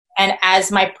And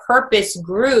as my purpose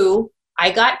grew, I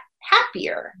got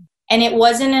happier. And it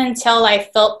wasn't until I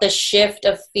felt the shift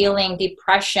of feeling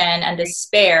depression and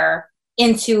despair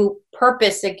into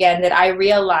purpose again that I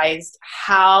realized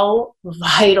how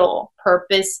vital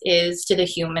purpose is to the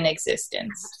human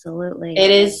existence. Absolutely.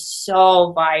 It is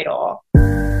so vital.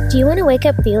 Do you want to wake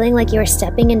up feeling like you are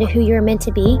stepping into who you are meant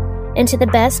to be, into the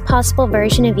best possible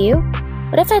version of you?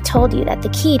 What if I told you that the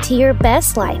key to your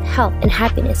best life, health, and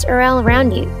happiness are all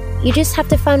around you? You just have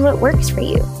to find what works for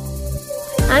you.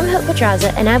 I'm Hope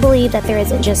Pedraza, and I believe that there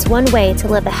isn't just one way to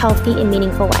live a healthy and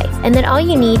meaningful life, and that all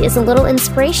you need is a little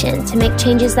inspiration to make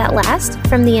changes that last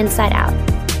from the inside out.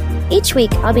 Each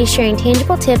week, I'll be sharing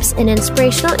tangible tips and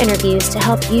inspirational interviews to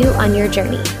help you on your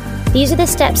journey. These are the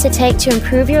steps to take to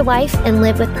improve your life and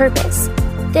live with purpose.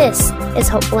 This is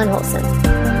Hopeful and Wholesome.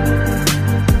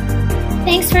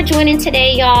 Thanks for joining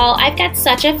today, y'all. I've got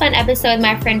such a fun episode with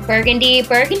my friend Burgundy.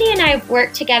 Burgundy and I have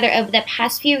worked together over the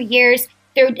past few years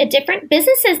through different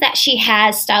businesses that she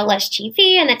has, Stylish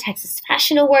TV and the Texas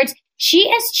Fashion Awards. She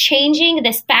is changing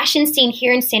this fashion scene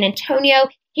here in San Antonio,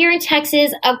 here in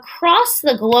Texas, across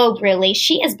the globe, really.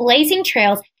 She is blazing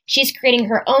trails. She's creating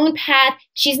her own path.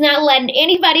 She's not letting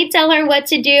anybody tell her what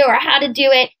to do or how to do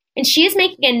it. And she is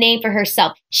making a name for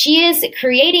herself. She is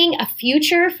creating a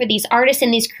future for these artists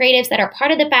and these creatives that are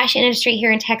part of the fashion industry here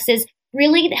in Texas,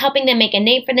 really helping them make a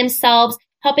name for themselves,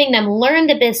 helping them learn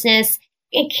the business.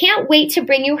 I can't wait to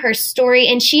bring you her story.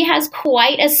 And she has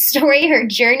quite a story. Her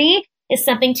journey is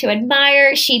something to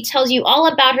admire. She tells you all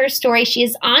about her story. She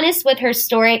is honest with her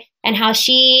story and how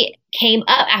she came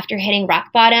up after hitting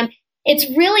rock bottom.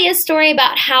 It's really a story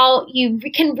about how you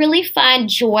can really find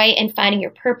joy in finding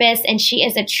your purpose. And she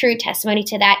is a true testimony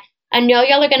to that. I know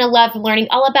y'all are going to love learning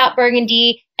all about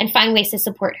Burgundy and find ways to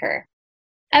support her.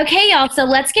 Okay, y'all, so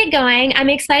let's get going. I'm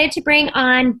excited to bring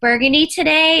on Burgundy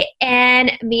today,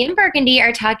 and me and Burgundy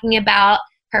are talking about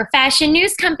her fashion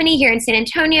news company here in San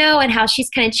Antonio and how she's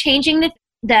kind of changing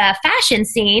the fashion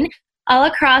scene all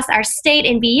across our state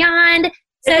and beyond.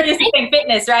 So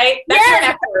fitness, right? That's your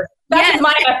F word. That's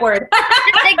my F word.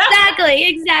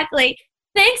 Exactly.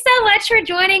 Thanks so much for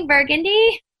joining,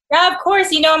 Burgundy. Yeah, of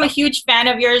course. You know, I'm a huge fan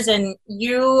of yours, and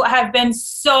you have been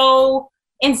so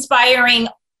inspiring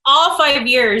all 5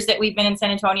 years that we've been in San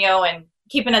Antonio and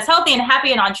keeping us healthy and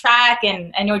happy and on track.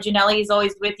 And I know Janelle is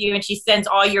always with you, and she sends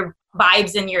all your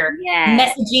vibes and your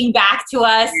messaging back to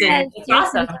us. Yes, and it's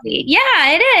awesome. So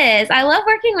yeah, it is. I love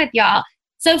working with y'all.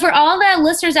 So for all the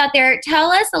listeners out there,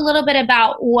 tell us a little bit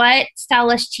about what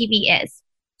Stylish TV is.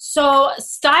 So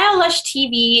Stylish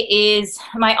TV is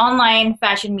my online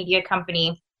fashion media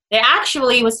company. It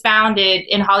actually was founded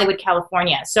in Hollywood,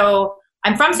 California. So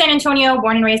I'm from San Antonio,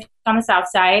 born and raised on the South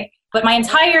Side, but my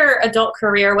entire adult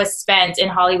career was spent in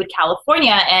Hollywood,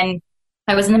 California. And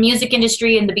I was in the music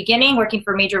industry in the beginning, working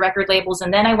for major record labels.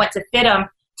 And then I went to FIDM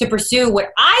to pursue what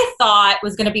I thought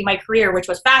was going to be my career, which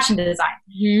was fashion design.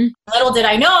 Mm-hmm. Little did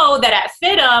I know that at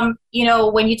FIDM, you know,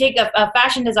 when you take a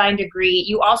fashion design degree,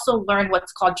 you also learn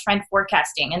what's called trend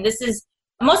forecasting. And this is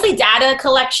mostly data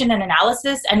collection and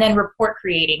analysis and then report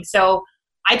creating. So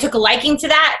I took a liking to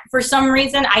that for some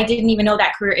reason. I didn't even know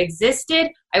that career existed.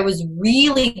 I was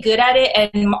really good at it.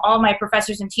 And all my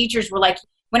professors and teachers were like,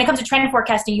 when it comes to trend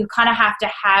forecasting, you kind of have to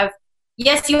have,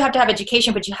 yes, you have to have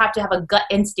education, but you have to have a gut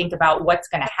instinct about what's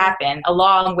going to happen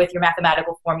along with your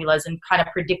mathematical formulas and kind of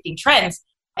predicting trends.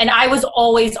 And I was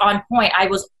always on point. I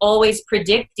was always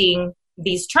predicting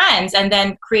these trends and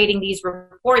then creating these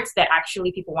reports that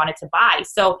actually people wanted to buy.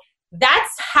 So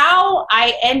that's how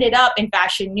I ended up in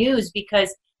fashion news,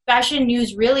 because fashion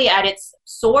news really at its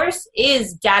source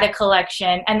is data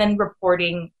collection and then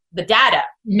reporting the data,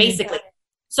 basically.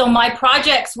 So my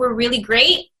projects were really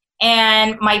great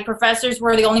and my professors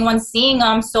were the only ones seeing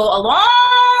them. So a long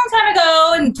time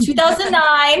ago in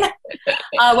 2009,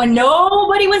 when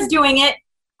nobody was doing it,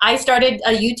 I started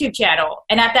a YouTube channel.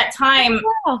 And at that time,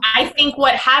 I think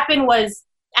what happened was,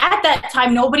 at that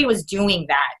time, nobody was doing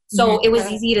that. So it was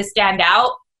easy to stand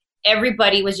out.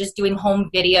 Everybody was just doing home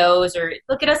videos or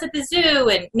look at us at the zoo.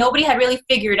 And nobody had really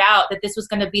figured out that this was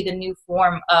going to be the new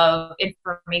form of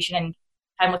information. And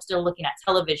time was still looking at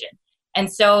television.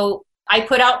 And so I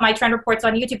put out my trend reports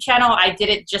on YouTube channel. I did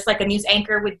it just like a news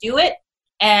anchor would do it.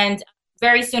 And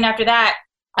very soon after that,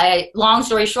 long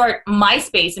story short,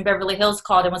 MySpace in Beverly Hills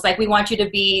called and was like, we want you to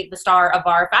be the star of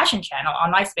our fashion channel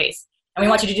on MySpace. And we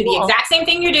want you to do the exact same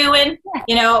thing you're doing,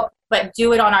 you know, but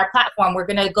do it on our platform. We're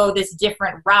going to go this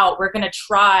different route. We're going to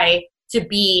try to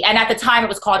be, and at the time it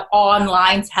was called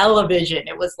online television.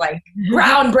 It was like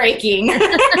groundbreaking.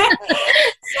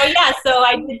 So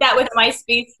I did that with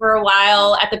MySpace for a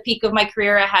while. At the peak of my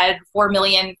career, I had 4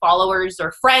 million followers,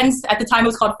 or friends. At the time it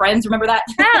was called Friends. Remember that?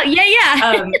 Oh,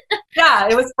 yeah. Yeah,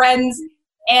 it was Friends,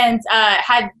 and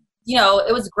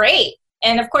it was great.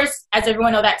 And of course, as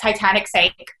everyone knows, that Titanic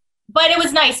sank. But it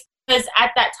was nice because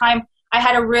at that time, I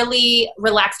had a really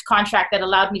relaxed contract that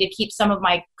allowed me to keep some of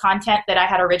my content that I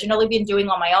had originally been doing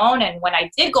on my own. And when I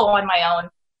did go on my own,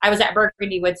 I was at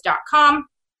burgundywoods.com,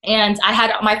 and I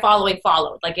had my following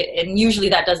followed. And usually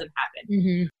that doesn't happen.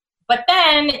 Mm-hmm. But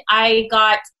then I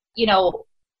got,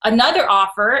 another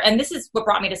offer, and this is what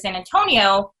brought me to San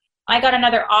Antonio. I got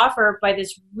another offer by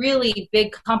this really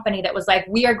big company that was like,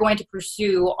 we are going to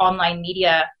pursue online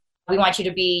media. We want you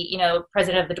to be,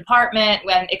 president of the department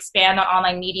and expand on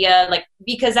online media.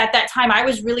 Because at that time I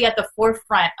was really at the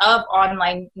forefront of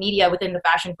online media within the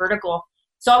fashion vertical.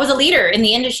 So I was a leader in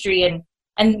the industry.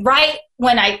 And right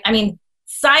when I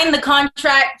signed the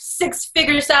contract,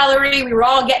 6-figure salary, we were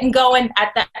all getting going.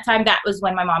 At that time, that was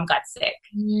when my mom got sick.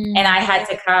 And I had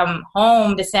to come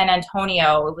home to San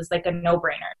Antonio. It was like a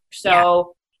no-brainer.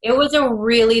 So It was a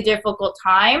really difficult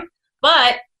time.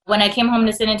 But when I came home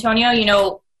to San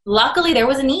Antonio, luckily, there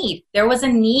was a need. There was a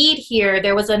need here.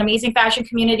 There was an amazing fashion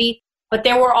community, but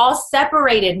they were all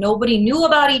separated. Nobody knew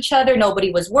about each other.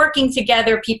 Nobody was working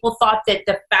together. People thought that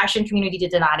the fashion community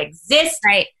did not exist.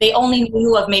 Right. They only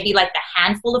knew of maybe the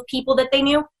handful of people that they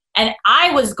knew. And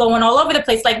I was going all over the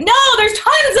place no, there's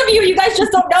tons of you. You guys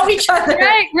just don't know each other.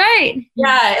 Right.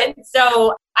 Yeah. And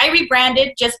so I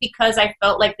rebranded just because I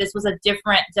felt like this was a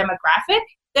different demographic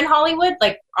than Hollywood.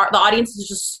 The audience is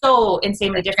just so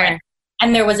insanely different.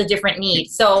 And there was a different need.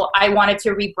 So I wanted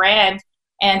to rebrand.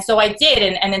 And so I did.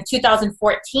 And in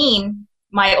 2014,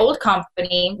 my old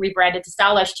company rebranded to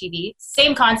Style Lush TV.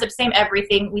 Same concept, same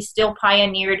everything. We still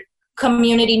pioneered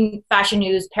community fashion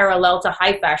news parallel to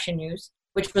high fashion news,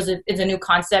 which is a new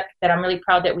concept that I'm really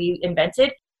proud that we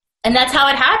invented. And that's how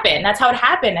it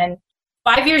happened. And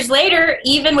 5 years later,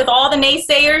 even with all the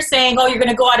naysayers saying, oh, you're going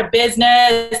to go out of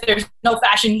business, there's no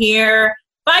fashion here.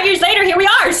 5 years later, here we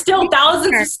are, still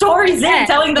thousands of stories in,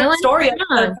 telling the story of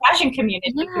the fashion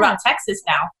community throughout Texas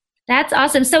now. That's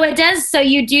awesome. So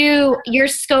your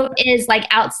scope is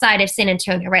outside of San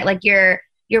Antonio, right?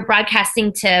 You're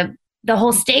broadcasting to the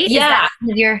whole state? Yeah.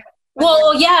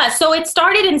 Well, yeah. So it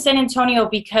started in San Antonio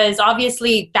because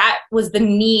obviously that was the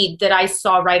need that I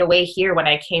saw right away here when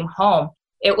I came home.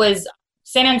 It was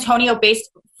San Antonio based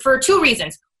for 2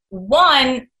 reasons.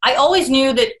 One, I always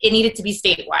knew that it needed to be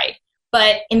statewide.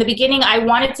 But in the beginning, I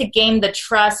wanted to gain the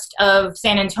trust of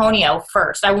San Antonio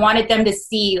first. I wanted them to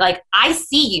see, I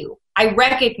see you. I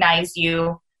recognize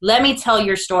you. Let me tell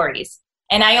your stories.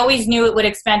 And I always knew it would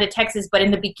expand to Texas. But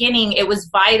in the beginning, it was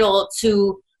vital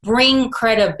to bring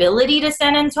credibility to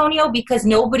San Antonio because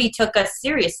nobody took us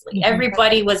seriously.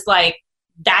 Everybody was like,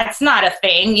 that's not a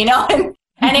thing,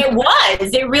 And it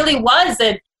was. It really was.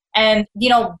 And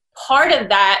part of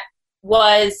that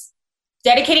was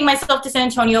dedicating myself to San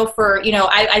Antonio for,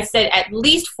 I said at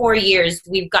least 4 years,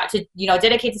 we've got to,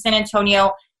 dedicate to San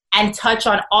Antonio and touch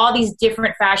on all these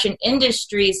different fashion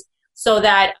industries so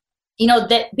that,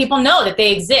 that people know that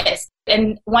they exist.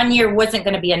 And 1 year wasn't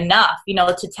going to be enough,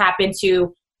 to tap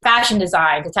into fashion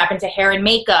design, to tap into hair and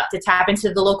makeup, to tap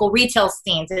into the local retail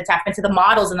scene, to tap into the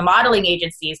models and the modeling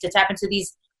agencies, to tap into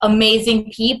these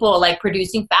amazing people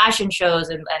producing fashion shows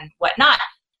and whatnot.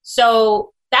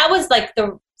 So that was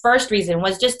the first reason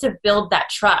was just to build that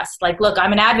trust. Look,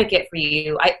 I'm an advocate for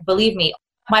you. Believe me,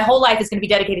 my whole life is going to be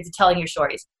dedicated to telling your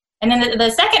stories. And then the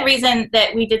second reason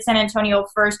that we did San Antonio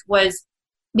first was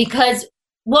because,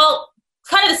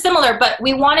 kind of similar, but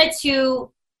we wanted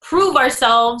to prove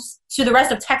ourselves to the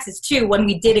rest of Texas too when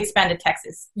we did expand to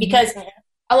Texas. Because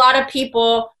a lot of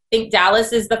people think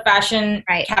Dallas is the fashion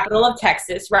capital of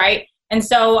Texas, right? And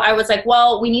so I was like,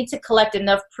 we need to collect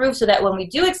enough proof so that when we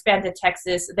do expand to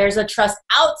Texas, there's a trust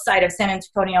outside of San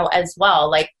Antonio as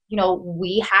well.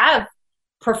 We have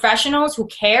professionals who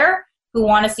care, who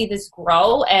want to see this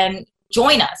grow and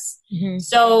join us.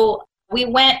 So we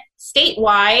went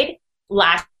statewide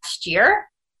last year.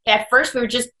 At first, we were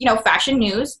just, fashion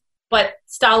news, but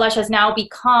Style Lush has now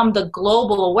become the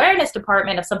global awareness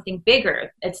department of something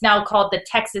bigger. It's now called the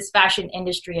Texas Fashion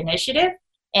Industry Initiative.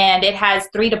 And it has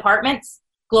 3 departments,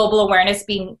 global awareness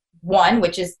being one,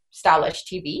 which is Style Lush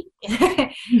TV.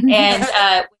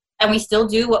 and we still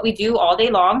do what we do all day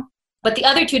long. But the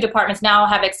other 2 departments now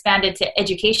have expanded to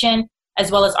education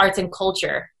as well as arts and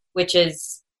culture, which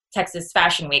is Texas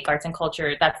Fashion Week, arts and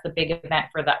culture. That's the big event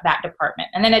for that department.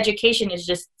 And then education is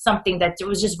just something that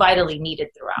was just vitally needed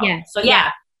throughout. Yeah. So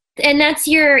yeah. And that's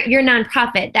your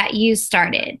nonprofit that you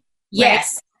started.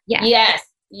 Yes. Right? Yeah.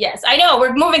 Yes. I know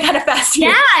we're moving kind of fast here.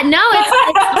 Yeah, no,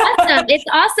 it's awesome. It's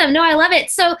awesome. No, I love it.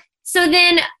 So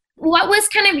then what was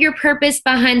kind of your purpose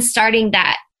behind starting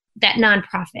that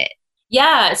nonprofit?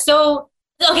 Yeah. So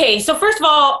first of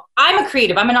all, I'm a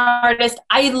creative. I'm an artist.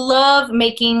 I love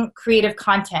making creative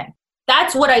content.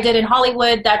 That's what I did in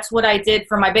Hollywood. That's what I did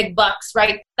for my big bucks,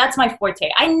 right? That's my forte.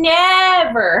 I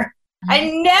never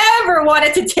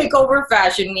wanted to take over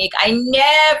Fashion Week. I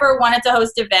never wanted to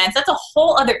host events. That's a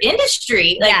whole other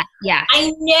industry. Yeah.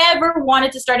 I never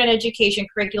wanted to start an education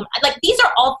curriculum. Like, these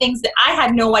are all things that I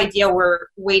had no idea were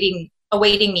awaiting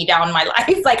me down my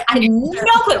life. Like, I had no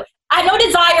clue. I had no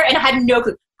desire and I had no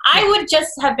clue. I would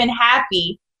just have been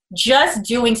happy just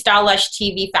doing Style Lush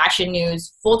TV fashion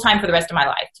news full time for the rest of my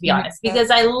life, to be honest,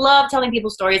 because I love telling people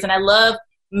stories and I love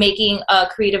making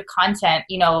creative content,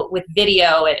 with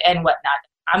video and whatnot.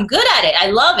 I'm good at it. I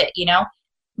love it,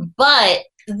 But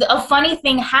a funny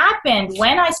thing happened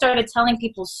when I started telling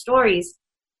people stories.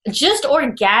 Just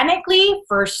organically,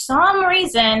 for some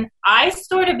reason, I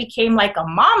sort of became like a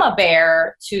mama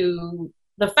bear to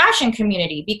the fashion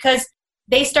community because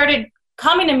they started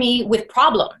coming to me with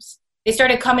problems. They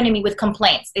started coming to me with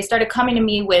complaints. They started coming to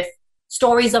me with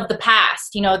stories of the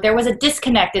past. There was a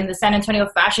disconnect in the San Antonio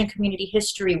fashion community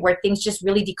history where things just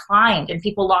really declined and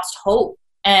people lost hope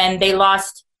and they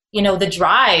lost, the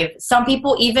drive. Some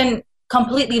people even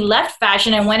completely left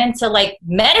fashion and went into like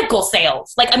medical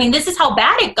sales. This is how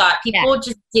bad it got. People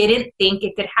just didn't think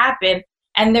it could happen.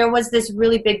 And there was this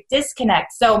really big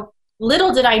disconnect. So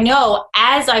little did I know,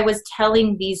 as I was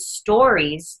telling these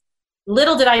stories,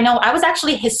 I was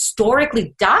actually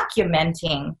historically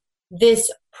documenting this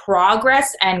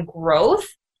progress and growth.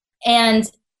 And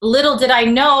little did I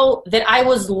know that I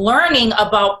was learning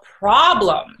about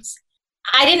problems.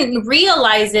 I didn't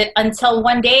realize it until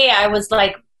one day I was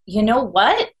like, you know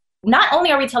what? Not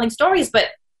only are we telling stories, but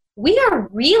we are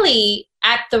really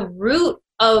at the root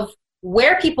of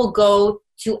where people go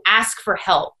to ask for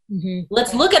help. Mm-hmm.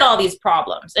 Let's look at all these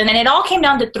problems. And then it all came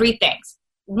down to three things.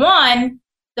 One,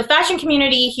 the fashion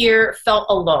community here felt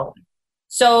alone.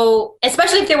 So,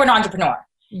 especially if they were an entrepreneur,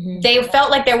 they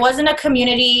felt like there wasn't a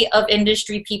community of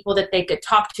industry people that they could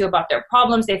talk to about their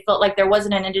problems. They felt like there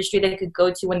wasn't an industry they could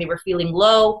go to when they were feeling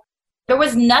low. There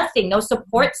was nothing, no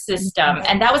support system.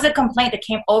 And that was a complaint that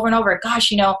came over and over.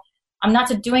 Gosh, I'm not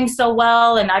doing so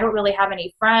well and I don't really have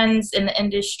any friends in the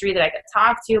industry that I could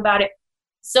talk to about it.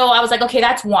 So I was like, okay,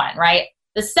 that's one, right?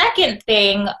 The second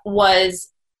thing was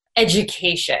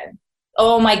education.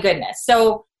 Oh my goodness.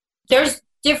 So there's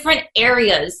different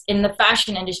areas in the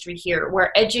fashion industry here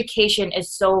where education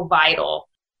is so vital.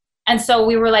 And so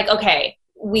we were like, okay,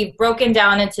 we've broken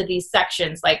down into these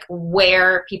sections, like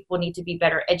where people need to be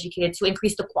better educated to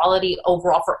increase the quality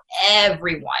overall for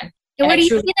everyone. So where do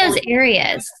you see those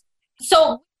areas?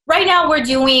 So right now we're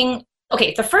doing,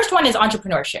 the first one is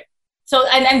entrepreneurship. So,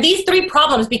 and these three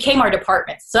problems became our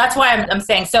departments. So that's why I'm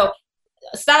saying, so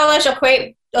Style Lush,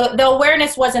 the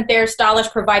awareness wasn't there. Style Lush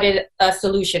provided a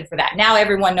solution for that. Now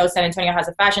everyone knows San Antonio has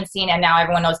a fashion scene and now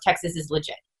everyone knows Texas is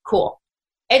legit. Cool.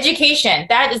 Education,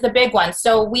 that is the big one.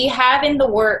 So we have in the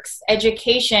works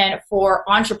education for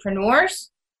entrepreneurs,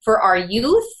 for our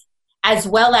youth, as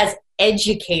well as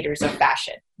educators of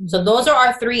fashion. So those are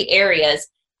our three areas.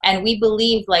 And we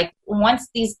believe like once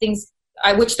these things,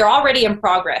 which they're already in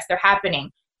progress, they're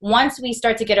happening. Once we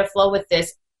start to get a flow with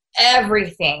this,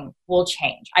 everything will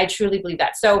change. I truly believe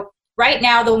that. So right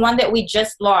now, the one that we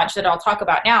just launched that I'll talk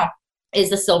about now is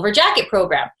the Silver Jacket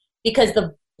program, because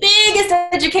the biggest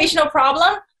educational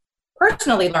problem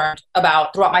personally learned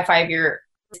about throughout my 5-year,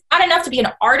 it's not enough to be an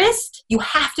artist. You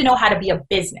have to know how to be a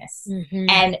business.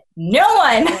 And no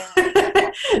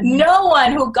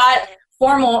one who got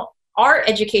formal art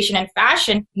education and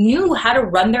fashion knew how to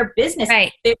run their business.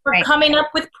 Right. They were coming up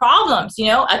with problems,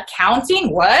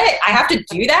 accounting, what? I have to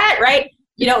do that, right?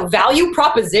 Value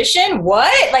proposition,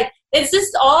 what? Like, it's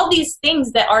just all these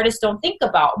things that artists don't think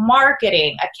about.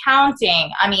 Marketing,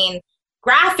 accounting,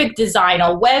 graphic design,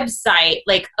 a website,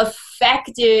 like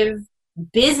effective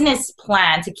business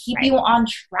plan to keep you on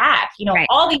track.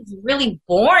 All these really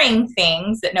boring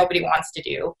things that nobody wants to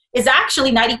do is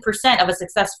actually 90% of a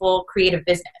successful creative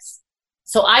business.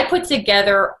 So I put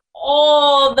together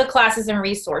all the classes and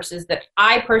resources that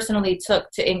I personally took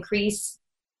to increase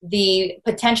the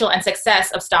potential and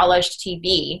success of Style Lush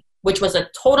TV, which was a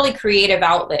totally creative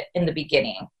outlet in the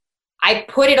beginning. I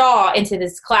put it all into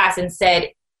this class and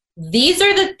said, these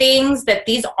are the things that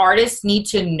these artists need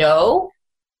to know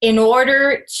in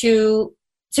order to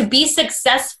be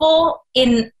successful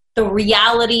in the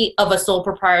reality of a sole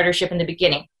proprietorship in the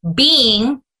beginning,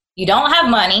 being you don't have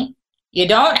money, you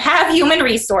don't have human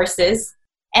resources,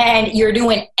 and you're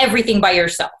doing everything by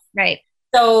yourself. Right.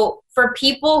 So for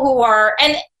people who are,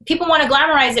 and people want to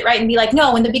glamorize it, right, and be like,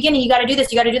 no, in the beginning, you got to do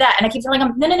this, you got to do that. And I keep telling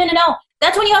them, no.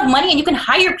 That's when you have money and you can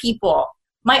hire people.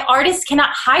 My artists cannot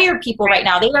hire people right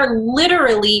now. They are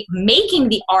literally making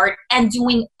the art and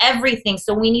doing everything.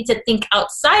 So we need to think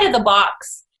outside of the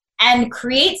box and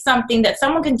create something that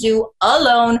someone can do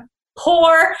alone,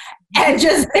 poor, and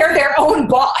just they're their own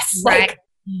boss. Right. Like,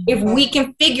 if we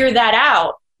can figure that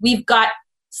out, we've got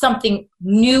something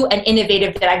new and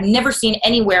innovative that I've never seen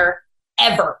anywhere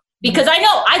ever. Because I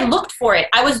know I looked for it.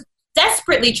 I was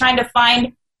desperately trying to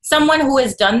find someone who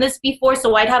has done this before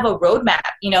so I'd have a roadmap,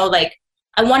 like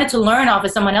I wanted to learn off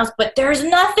of someone else, but there's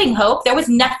nothing, Hope. There was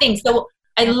nothing. So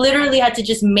I literally had to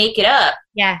just make it up.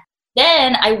 Yeah.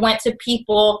 Then I went to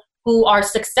people who are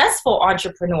successful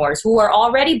entrepreneurs, who are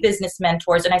already business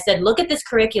mentors. And I said, look at this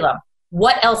curriculum.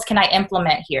 What else can I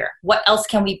implement here? What else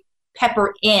can we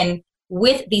pepper in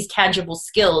with these tangible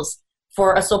skills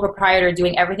for a sole proprietor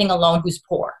doing everything alone who's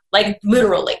poor? Like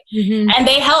literally. Mm-hmm. And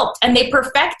they helped and they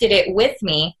perfected it with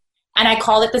me. And I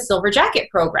call it the Silver Jacket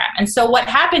Program. And so what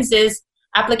happens is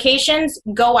applications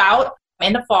go out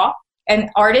in the fall, and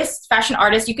artists, fashion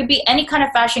artists, you could be any kind of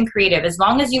fashion creative as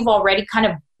long as you've already kind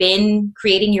of been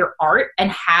creating your art and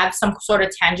have some sort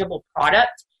of tangible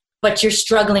product, but you're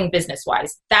struggling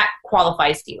business-wise. That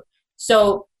qualifies you.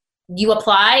 So you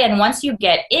apply, and once you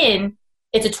get in,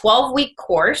 it's a 12-week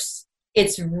course.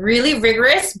 It's really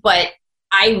rigorous, but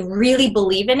I really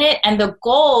believe in it. And the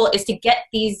goal is to get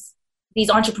these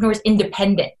entrepreneurs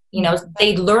independent.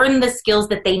 They learn the skills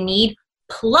that they need,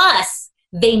 plus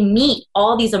they meet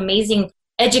all these amazing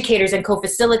educators and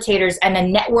co-facilitators and a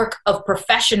network of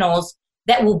professionals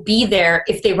that will be there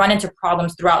if they run into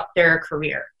problems throughout their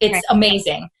career. It's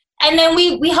amazing. And then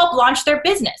we help launch their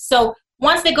business. So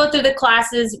once they go through the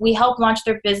classes, we help launch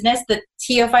their business. The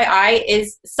TFII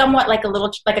is somewhat like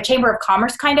a chamber of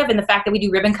commerce kind of, in the fact that we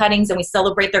do ribbon cuttings and we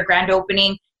celebrate their grand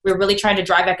opening. We're really trying to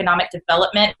drive economic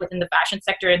development within the fashion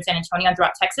sector in San Antonio and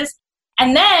throughout Texas.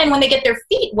 And then when they get their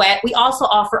feet wet, we also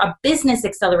offer a business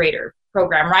accelerator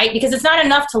program, right? Because it's not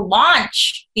enough to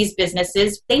launch these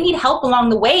businesses. They need help along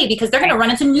the way because they're going to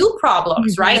run into new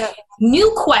problems, right?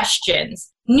 New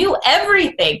questions, new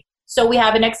everything. So we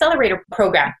have an accelerator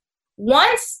program.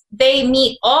 Once they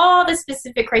meet all the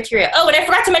specific criteria. Oh, and I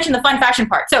forgot to mention the fun fashion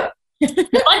part. So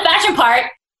the fun fashion part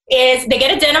is they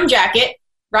get a denim jacket,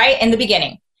 right, in the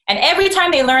beginning. And every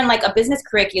time they learn like a business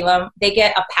curriculum, they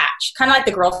get a patch, kind of like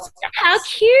the Girl Scouts. How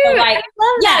cute. So, I love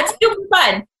that. It's super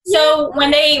fun. So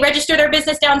when they register their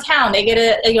business downtown, they get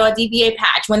a DBA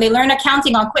patch. When they learn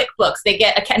accounting on QuickBooks, they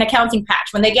get an accounting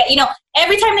patch. When they get,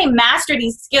 every time they master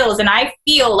these skills, and I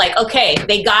feel like, okay,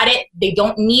 they got it. They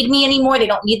don't need me anymore. They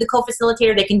don't need the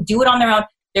co-facilitator. They can do it on their own.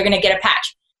 They're going to get a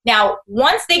patch. Now,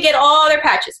 once they get all their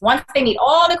patches, once they meet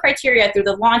all the criteria through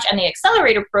the launch and the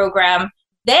accelerator program,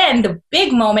 then the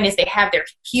big moment is they have their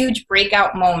huge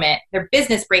breakout moment, their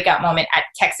business breakout moment at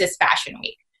Texas Fashion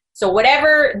Week. So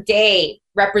whatever day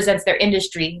represents their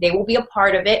industry, they will be a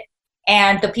part of it.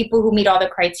 And the people who meet all the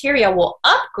criteria will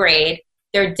upgrade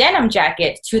their denim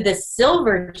jacket to the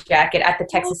silver jacket at the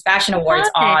Texas Fashion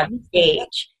Awards on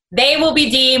stage. They will be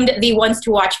deemed the ones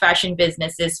to watch fashion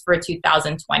businesses for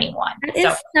 2021. That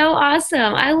is so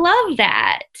awesome. I love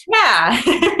that. Yeah,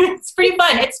 it's pretty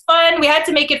fun. It's fun. We had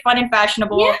to make it fun and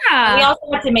fashionable. Yeah. We also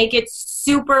had to make it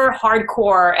super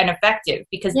hardcore and effective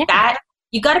because you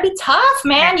got to be tough,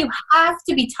 man. You have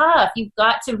to be tough. You've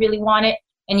got to really want it,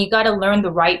 and you got to learn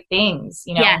the right things,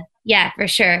 Yeah, for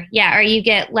sure. Yeah, or you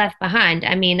get left behind.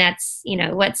 I mean, that's,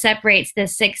 what separates the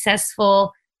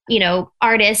successful,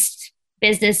 artist,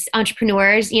 business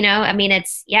entrepreneurs, I mean,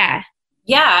 it's, Yeah,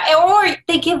 or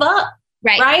they give up,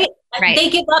 right? They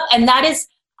give up, and that is,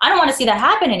 I don't want to see that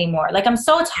happen anymore. Like, I'm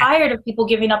so tired of people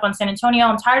giving up on San Antonio.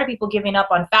 I'm tired of people giving up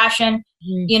on fashion.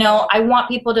 Mm-hmm. I want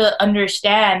people to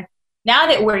understand, now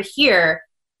that we're here,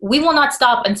 we will not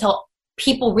stop until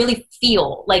people really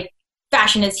feel like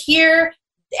fashion is here.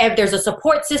 There's a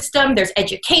support system, there's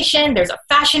education, there's a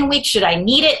fashion week, should I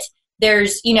need it?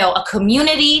 There's, a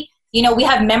community. We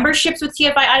have memberships with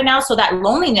TFII now, so that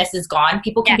loneliness is gone.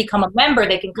 People can become a member.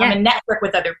 They can come and network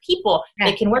with other people.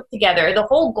 They can work together. The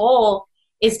whole goal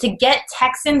is to get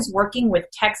Texans working with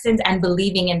Texans and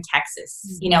believing in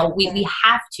Texas. We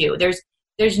have to.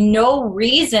 There's no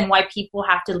reason why people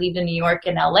have to leave to New York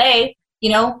and LA.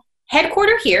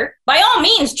 Headquarter here. By all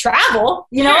means, travel.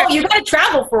 You got to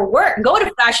travel for work. Go to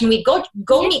Fashion Week.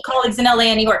 Go meet colleagues in LA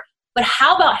and New York. But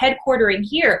how about headquartering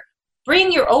here?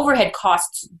 Bring your overhead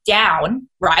costs down,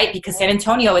 right? Because San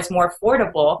Antonio is more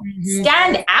affordable.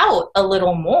 Stand out a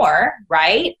little more,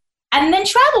 right? And then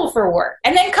travel for work.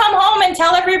 And then come home and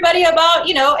tell everybody about,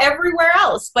 everywhere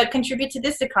else, but contribute to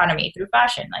this economy through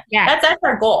fashion. Like that's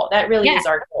our goal. That really is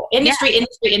our goal.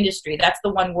 Industry. That's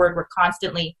the one word we're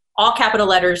constantly, all capital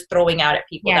letters, throwing out at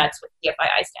people. That's what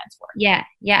DFII stands for. Yeah.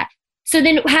 So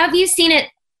then have you seen it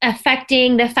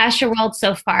affecting the fashion world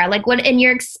so far? Like, what, in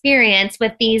your experience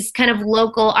with these kind of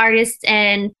local artists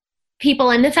and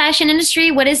people in the fashion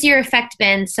industry, what has your effect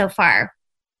been so far?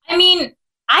 I mean,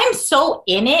 I'm so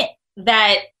in it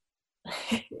that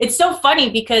it's so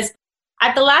funny because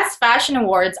at the last fashion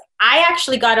awards, I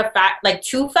actually got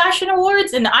two fashion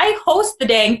awards, and I host the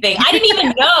dang thing. I didn't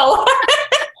even know.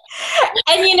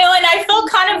 And I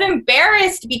felt kind of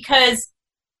embarrassed because,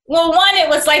 well, one, it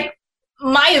was like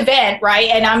my event, right?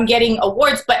 And I'm getting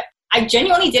awards, but I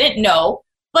genuinely didn't know.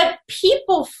 But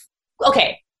people,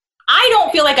 I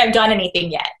don't feel like I've done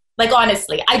anything yet. Like,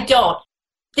 honestly, I don't.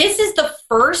 This is the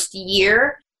first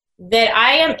year that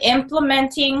I am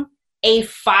implementing a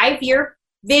 5-year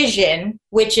vision,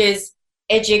 which is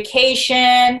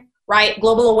education, right?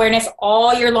 Global awareness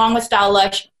all year long with Style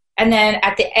Lush. And then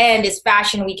at the end is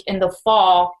Fashion Week in the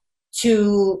fall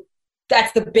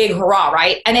that's the big hurrah,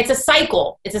 right? And it's a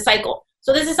cycle.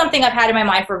 So this is something I've had in my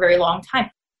mind for a very long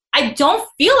time. I don't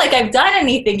feel like I've done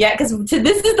anything yet because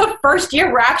this is the first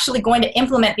year we're actually going to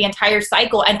implement the entire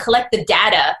cycle and collect the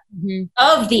data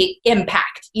of the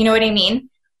impact. You know what I mean?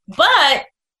 But,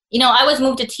 I was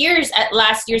moved to tears at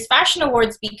last year's Fashion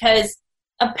Awards because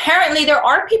apparently there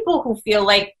are people who feel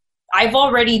like I've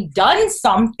already done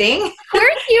something. Of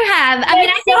course you have. I mean,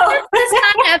 I think that's this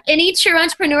kind of, any true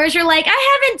entrepreneurs, you're like,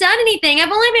 I haven't done anything.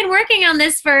 I've only been working on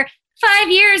this for 5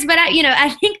 years, but I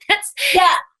think that's...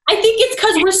 Yeah, I think it's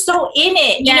because we're so in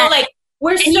it.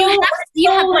 We're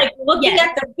looking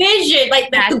at the vision, like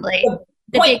the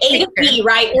point A to B,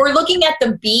 right? We're looking at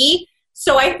the B.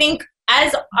 So I think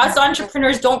as us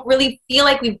entrepreneurs don't really feel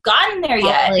like we've gotten there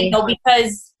yet,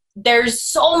 because there's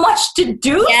so much to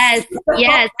do. Yes.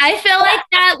 I feel like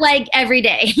that like every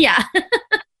day. Yeah.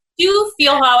 Do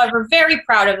feel, however, very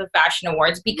proud of the Fashion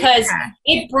Awards because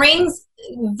it brings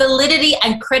validity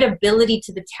and credibility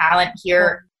to the talent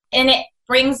here. And it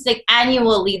brings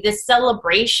annually this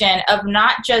celebration of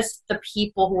not just the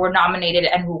people who were nominated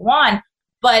and who won,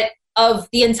 but of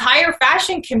the entire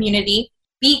fashion community.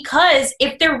 Because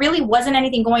if there really wasn't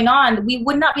anything going on, we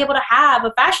would not be able to have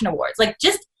a Fashion Awards. Like,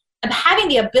 just having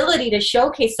the ability to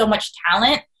showcase so much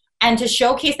talent and to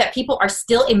showcase that people are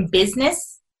still in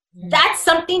business, that's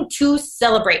something to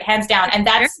celebrate, hands down. And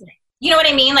that's, you know what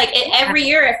I mean? Like, every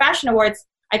year at Fashion Awards,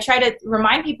 I try to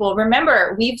remind people,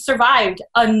 remember, we've survived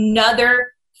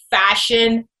another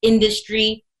fashion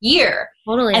industry year.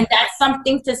 Totally. And that's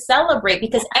something to celebrate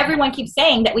because everyone keeps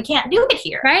saying that we can't do it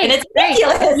here. Right. And it's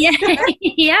ridiculous.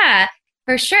 Yeah,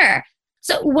 for sure.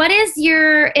 So what is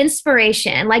your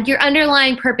inspiration, like your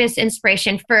underlying purpose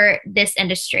inspiration for this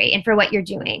industry and for what you're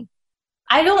doing?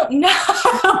 I don't know.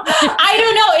 I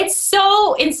don't know. It's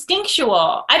so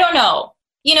instinctual. I don't know.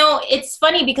 It's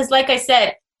funny because, like I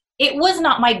said, it was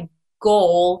not my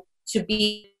goal to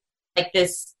be like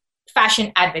this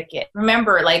fashion advocate.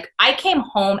 Remember, I came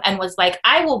home and was like,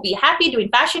 I will be happy doing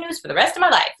fashion news for the rest of my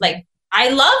life. Like, I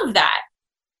love that.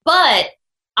 But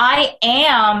I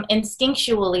am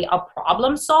instinctually a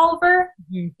problem solver.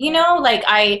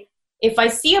 If I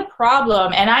see a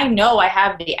problem and I know I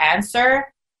have the answer,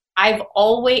 I've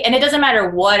always, and it doesn't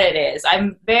matter what it is,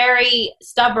 I'm very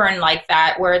stubborn like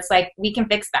that, where it's like, we can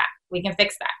fix that. We can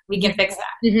fix that. We can fix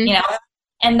that.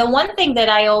 And the one thing that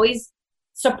I always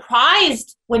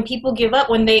surprised when people give up,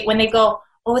 when they go,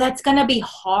 oh, that's going to be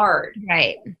hard.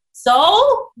 Right.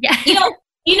 So,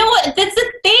 you know what? That's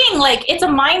the thing. Like, it's a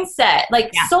mindset.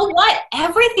 So what?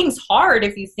 Everything's hard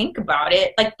if you think about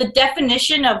it. Like, the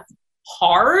definition of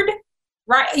hard,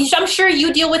 right? I'm sure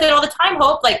you deal with it all the time,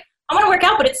 Hope. Like, I want to work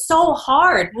out, but it's so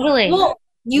hard. Totally. Well,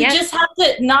 you just have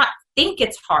to not think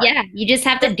it's hard. Yeah, you just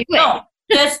have to do it.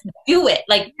 Just do it.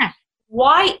 Like,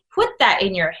 why put that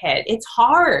in your head? It's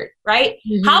hard, right?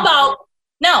 How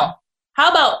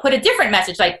about put a different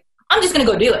message? Like, I'm just going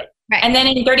to go do it. Right. And then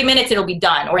in 30 minutes, it'll be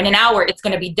done. Or in an hour, it's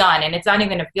going to be done. And it's not even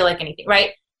going to feel like anything,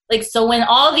 right? Like, so when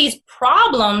all these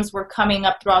problems were coming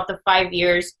up throughout the 5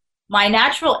 years, my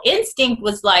natural instinct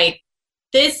was like,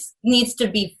 this needs to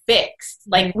be fixed.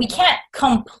 Like, we can't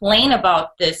complain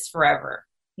about this forever.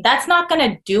 That's not going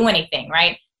to do anything,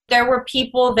 right? There were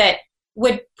people that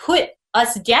would put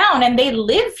us down and they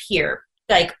live here.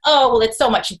 Like, oh, well, it's so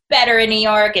much better in New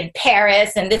York and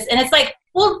Paris and this. And it's like,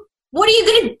 well, what are you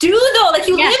going to do though? Like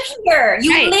you live here,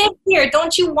 Right. live here.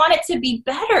 Don't you want it to be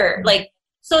better? Like,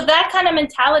 so that kind of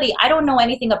mentality, I don't know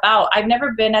anything about. I've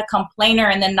never been a complainer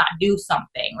and then not do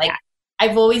something. Like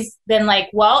I've always been like,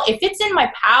 well, if it's in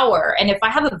my power and if I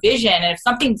have a vision and if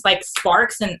something's like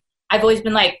sparks, and I've always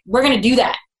been like, we're going to do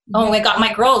that. Oh my God,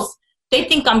 my girls, they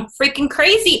think I'm freaking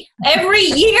crazy. Every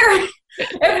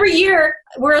year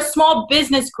we're a small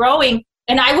business growing,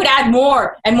 and I would add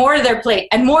more and more to their plate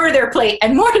and more to their plate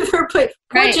and more to their plate.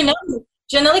 Poor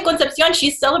Janelle Concepcion,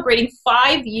 she's celebrating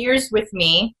 5 years with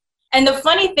me. And the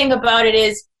funny thing about it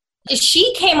is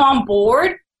she came on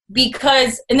board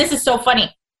because, and this is so funny,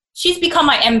 she's become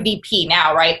my MVP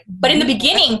now, right? But in the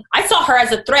beginning, I saw her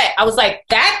as a threat. I was like,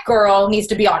 that girl needs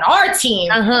to be on our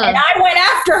team. And I went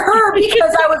after her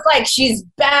because I was like, she's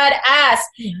badass.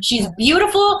 She's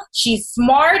beautiful. She's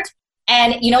smart.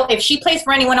 And, you know, if she plays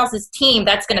for anyone else's team,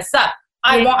 that's going to suck.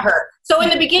 I want her. So in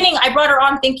the beginning, I brought her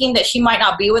on thinking that she might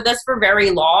not be with us for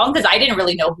very long because I didn't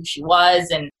really know who she was.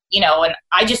 And, you know, and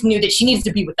I just knew that she needs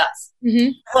to be with us.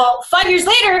 Well, 5 years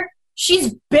later,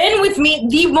 she's been with me,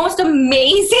 the most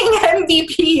amazing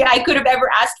MVP I could have ever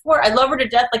asked for. I love her to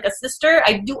death like a sister.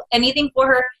 I do anything for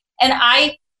her. And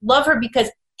I love her because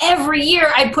every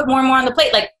year I put more and more on the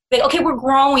plate. Like okay, we're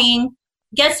growing.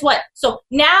 Guess what? So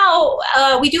now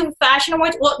we do fashion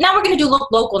awards. Well, now we're going to do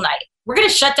local night. We're going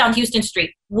to shut down Houston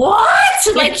Street.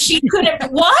 What? Like she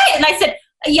couldn't, what? And I said,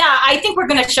 yeah, I think we're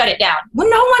going to shut it down. Well,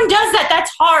 no one does that. That's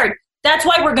hard. That's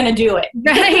why we're going to do it.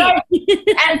 Right.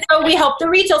 And so we helped the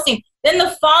retail scene. Then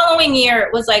the following year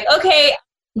was like, okay,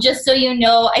 just so you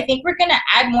know, I think we're going to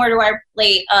add more to our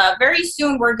plate. Very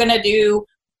soon we're going to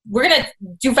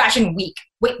do Fashion Week.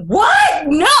 Wait, what?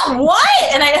 No, what?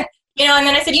 And I, you know, and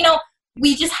then I said, you know,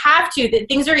 we just have to, that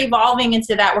things are evolving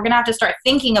into that. We're going to have to start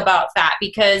thinking about that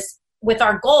because with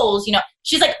our goals, you know,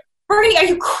 she's like, Bernie, are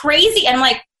you crazy? And I'm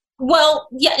like, well,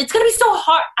 yeah, it's going to be so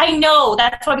hard. I know,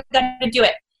 that's why we got to do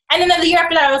it. And then the year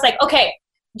after that, I was like, okay,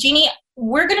 Jeannie,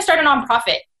 we're going to start a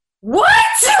nonprofit. What?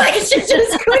 Like, she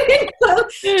just couldn't.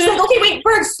 She's like, okay, wait,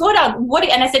 Berg, slow down. What?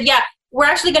 And I said, yeah, we're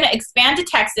actually going to expand to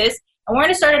Texas and we're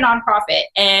going to start a nonprofit.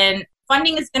 And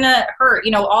funding is going to hurt.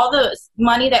 You know, all the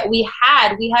money that we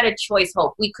had a choice,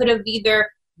 Hope. We could have either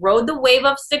rode the wave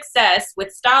of success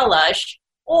with Stylush,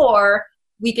 or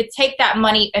we could take that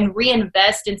money and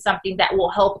reinvest in something that will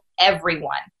help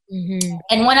everyone. Mm-hmm.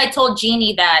 And when I told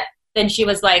Jeannie that, then she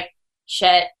was like,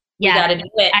 shit, we got to do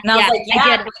it. And I was like,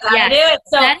 yeah, we got to do it.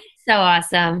 So that's so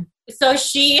awesome. So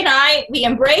she and I, we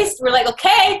embraced. We're like,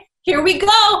 okay, here we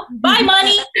go. Bye,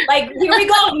 money. Like, here we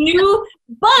go.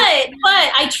 But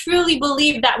I truly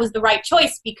believe that was the right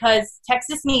choice because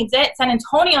Texas needs it. San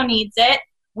Antonio needs it.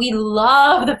 We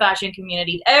love the fashion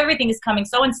community. Everything is coming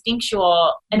so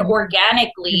instinctual and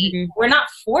organically. Mm-hmm. We're not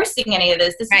forcing any of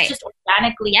this. This is just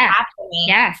organically happening.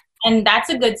 Yeah. And that's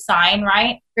a good sign,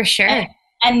 right? For sure.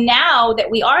 And now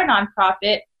that we are a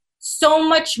nonprofit, so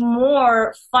much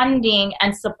more funding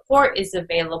and support is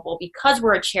available because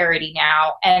we're a charity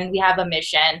now and we have a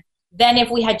mission than if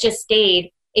we had just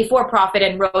stayed a for-profit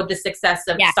and rode the success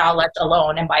of Stylush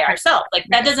alone and by ourselves. Like,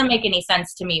 that doesn't make any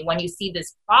sense to me when you see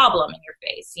this problem in your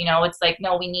face. You know, it's like,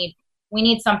 no, we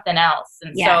need something else.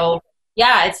 And so,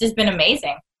 it's just been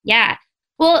amazing. Yeah.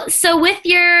 Well, so with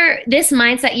this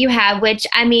mindset you have, which,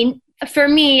 I mean, for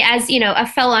me as, you know, a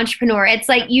fellow entrepreneur, it's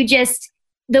like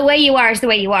the way you are is the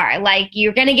way you are. Like,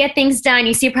 you're going to get things done.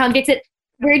 You see a problem, fix it.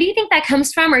 Where do you think that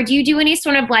comes from? Or do you do any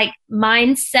sort of like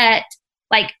mindset,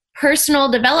 like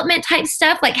personal development type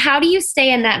stuff? Like, how do you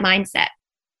stay in that mindset?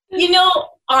 You know,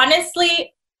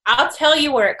 honestly, I'll tell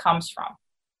you where it comes from.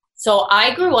 So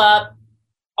I grew up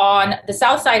on the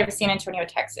south side of San Antonio,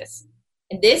 Texas.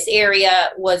 And this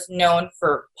area was known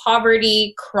for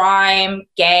poverty, crime,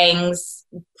 gangs,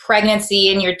 pregnancy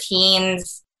in your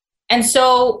teens. And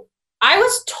so I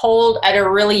was told at a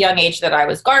really young age that I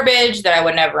was garbage, that I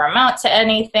would never amount to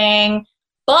anything.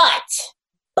 But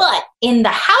in the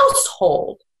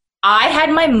household, I had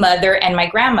my mother and my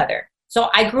grandmother. So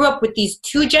I grew up with these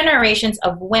two generations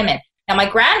of women. Now, my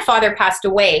grandfather passed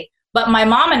away, but my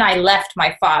mom and I left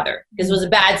my father because it was a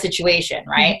bad situation,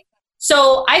 right? Mm-hmm.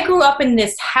 So I grew up in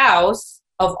this house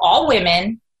of all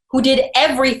women who did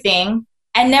everything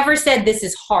and never said this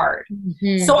is hard.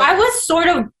 Mm-hmm. So I was sort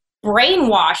of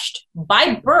brainwashed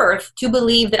by birth to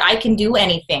believe that I can do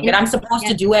anything, that I'm supposed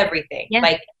to do everything.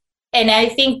 Yeah. And I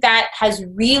think that has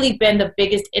really been the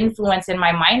biggest influence in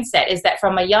my mindset, is that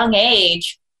from a young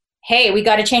age, hey, we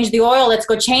got to change the oil. Let's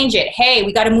go change it. Hey,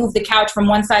 we got to move the couch from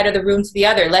one side of the room to the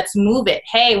other. Let's move it.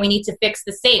 Hey, we need to fix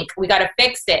the sink. We got to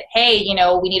fix it. Hey, you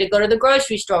know, we need to go to the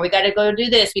grocery store. We got to go do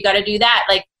this. We got to do that.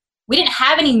 Like, we didn't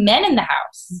have any men in the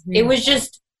house. Mm-hmm. It was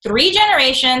just 3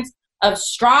 generations of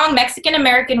strong Mexican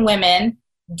American women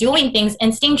doing things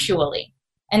instinctually.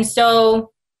 And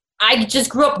so I just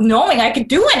grew up knowing I could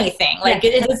do anything. Like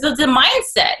it's a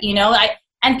mindset, you know.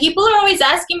 And people are always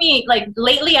asking me, like,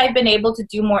 lately I've been able to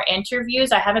do more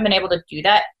interviews. I haven't been able to do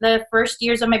that the first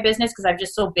years of my business because I'm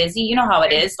just so busy. You know how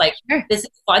it is. Like, this is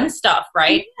fun stuff,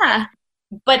 right? Yeah.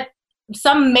 But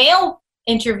some male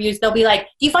interviews, they'll be like,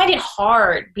 do you find it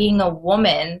hard being a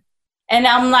woman? And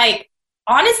I'm like,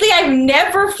 honestly, I've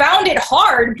never found it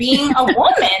hard being a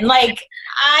woman. Like,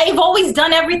 I've always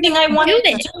done everything I wanted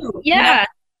to do. Yeah. You know?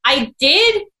 I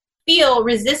did feel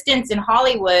resistance in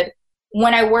Hollywood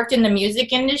when I worked in the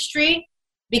music industry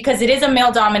because it is a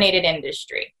male-dominated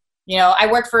industry. You know,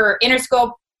 I worked for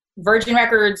Interscope, Virgin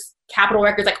Records, Capitol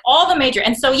Records, like all the major.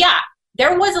 And so, yeah,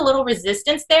 there was a little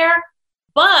resistance there.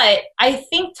 But I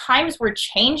think times were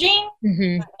changing,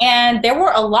 and there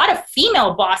were a lot of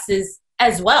female bosses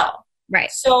as well.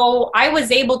 Right. So I was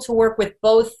able to work with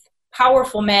both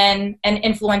powerful men and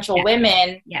influential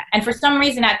women. Yeah. And for some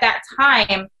reason at that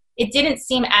time, it didn't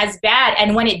seem as bad.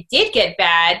 And when it did get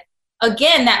bad,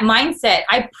 again, that mindset,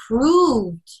 I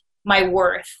proved my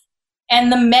worth.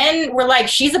 And the men were like,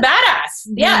 she's a badass.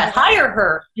 Yeah, hire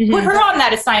her. Put her on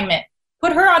that assignment.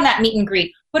 Put her on that meet and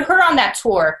greet. Put her on that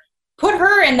tour. Put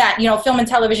her in that, you know, film and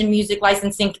television, music,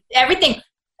 licensing, everything.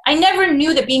 I never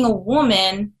knew that being a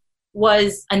woman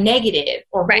was a negative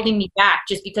or holding me back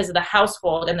just because of the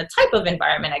household and the type of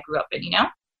environment I grew up in, you know?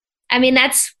 I mean,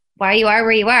 that's why you are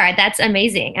where you are. That's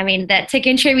amazing. I mean, that to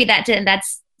contribute that to,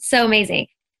 that's so amazing.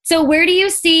 So where do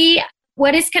you see,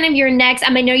 what is kind of your next, I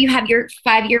mean, I know you have your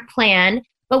 5-year plan,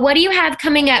 but what do you have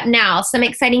coming up now? Some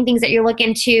exciting things that you're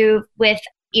looking to with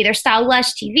either Style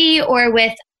Lush TV or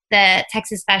with the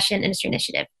Texas Fashion Industry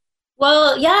Initiative?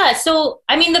 Well, yeah. So,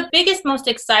 I mean, the biggest, most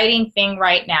exciting thing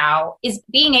right now is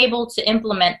being able to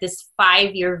implement this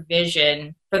 5-year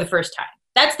vision for the first time.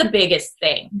 That's the biggest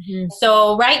thing.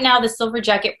 So right now, the Silver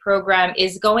Jacket program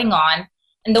is going on.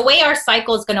 And the way our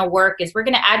cycle is going to work is we're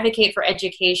going to advocate for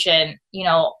education, you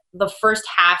know, the first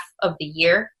half of the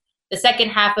year. The second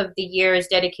half of the year is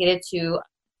dedicated to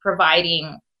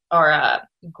providing or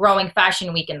growing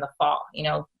Fashion Week in the fall, you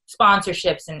know,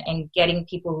 sponsorships and getting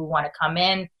people who want to come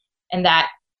in and that.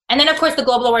 And then, of course, the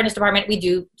Global Awareness Department, we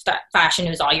do fashion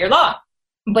news all year long.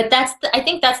 But I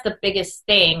think that's the biggest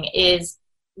thing is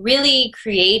really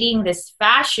creating this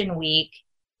Fashion Week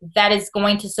that is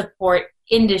going to support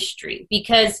industry,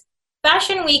 because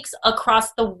fashion weeks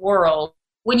across the world,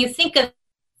 when you think of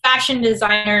fashion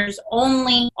designers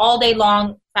only all day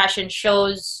long fashion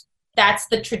shows, that's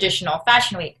the traditional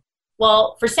Fashion Week.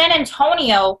 Well, for San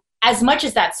Antonio, as much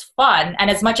as that's fun and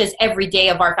as much as every day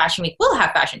of our Fashion Week will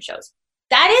have fashion shows,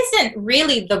 that isn't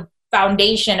really the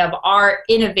foundation of our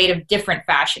innovative, different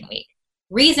Fashion Week.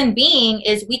 Reason being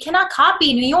is we cannot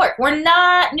copy New York. We're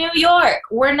not New York.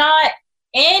 We're not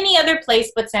any other place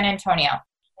but San Antonio.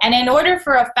 And in order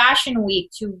for a Fashion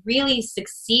Week to really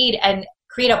succeed and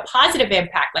create a positive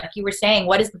impact, like you were saying,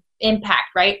 what is the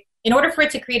impact, right? In order for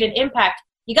it to create an impact,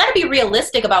 you got to be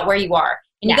realistic about where you are.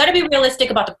 And you got to be realistic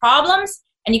about the problems,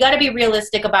 and you got to be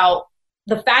realistic about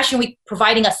the Fashion Week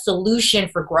providing a solution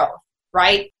for growth,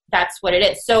 right? That's what it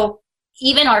is. So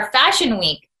even our Fashion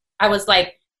Week, I was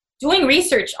like doing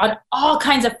research on all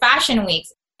kinds of Fashion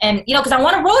Weeks. And, you know, because I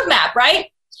want a roadmap, right?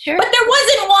 Sure. But there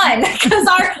wasn't one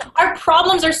because our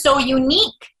problems are so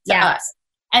unique to us.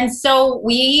 And so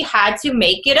we had to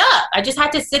make it up. I just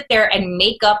had to sit there and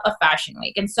make up a Fashion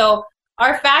Week. And so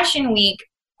our Fashion Week,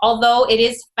 although it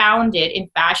is founded in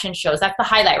fashion shows, that's the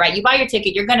highlight, right? You buy your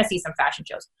ticket, you're going to see some fashion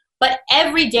shows. But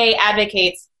every day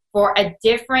advocates for a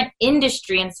different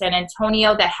industry in San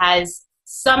Antonio that has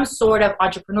some sort of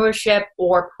entrepreneurship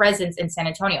or presence in San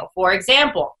Antonio. For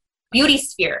example, Beauty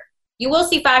Sphere. You will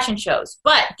see fashion shows,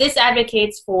 but this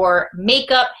advocates for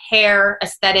makeup, hair,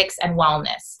 aesthetics, and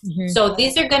wellness. So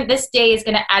this day is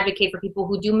going to advocate for people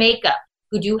who do makeup,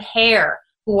 who do hair,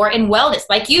 who are in wellness,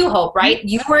 like you, Hope, right?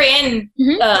 You were in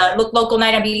Local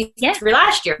Night on Beauty Sphere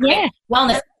last year, right?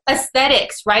 Wellness,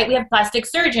 aesthetics, right? We have plastic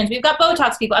surgeons. We've got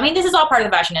Botox people. I mean, this is all part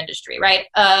of the fashion industry, right?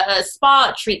 A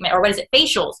spa treatment, or what is it?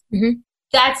 Facials.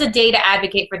 That's a day to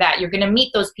advocate for that. You're going to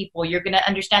meet those people. You're going to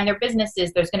understand their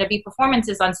businesses. There's going to be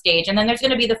performances on stage. And then there's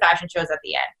going to be the fashion shows at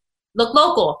the end. Look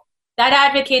Local. That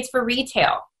advocates for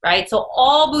retail, right? So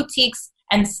all boutiques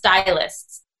and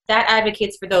stylists, that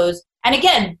advocates for those. And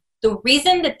again, the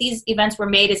reason that these events were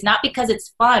made is not because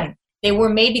it's fun. They were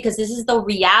made because this is the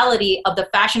reality of the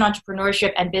fashion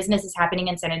entrepreneurship and businesses happening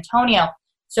in San Antonio.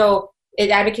 So it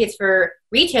advocates for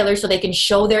retailers so they can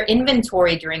show their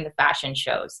inventory during the fashion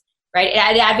shows. right? It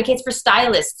advocates for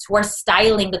stylists who are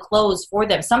styling the clothes for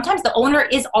them. Sometimes the owner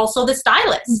is also the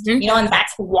stylist, you know, and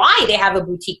that's why they have a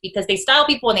boutique, because they style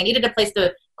people and they needed a place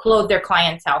to clothe their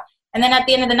clientele. And then at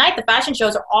the end of the night, the fashion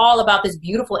shows are all about this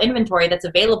beautiful inventory that's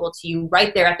available to you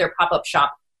right there at their pop-up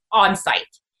shop on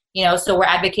site. You know, so we're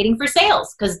advocating for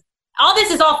sales, because all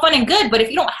this is all fun and good, but if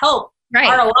you don't help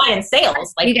ROI and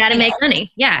sales, like, you got to make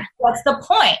money. Yeah. What's the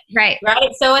point? Right.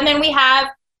 So, and then we have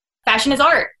fashion is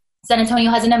art. San Antonio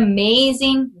has an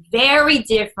amazing, very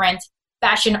different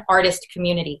fashion artist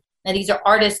community. Now, these are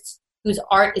artists whose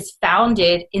art is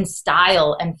founded in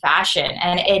style and fashion,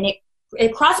 and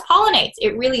it cross-pollinates.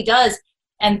 It really does.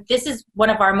 And this is one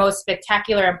of our most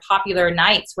spectacular and popular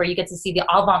nights, where you get to see the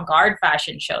avant-garde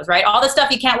fashion shows, right? All the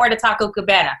stuff you can't wear to Taco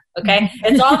Cabana, okay?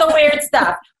 It's all the weird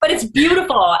stuff, but it's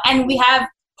beautiful. And we have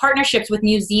partnerships with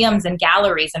museums and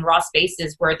galleries and raw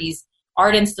spaces where these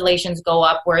art installations go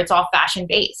up, where it's all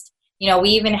fashion-based. You know, we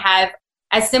even have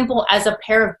as simple as a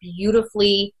pair of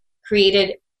beautifully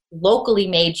created, locally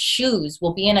made shoes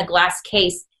will be in a glass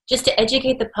case, just to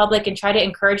educate the public and try to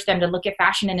encourage them to look at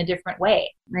fashion in a different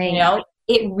way. Right. You know,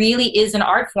 it really is an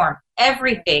art form.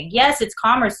 Everything. Yes, it's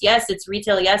commerce. Yes, it's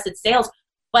retail. Yes, it's sales.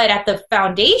 But at the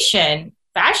foundation,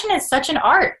 fashion is such an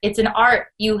art. It's an art.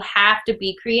 You have to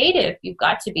be creative. You've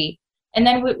got to be. And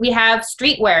then we have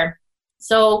streetwear.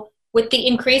 So with the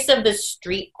increase of the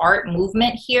street art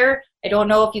movement here, I don't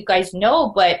know if you guys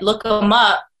know, but look them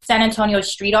up, San Antonio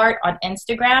Street Art on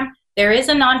Instagram. There is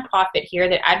a nonprofit here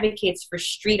that advocates for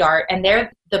street art, and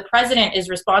the president is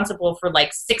responsible for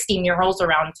like 60 murals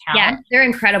around town. Yeah, they're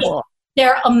incredible.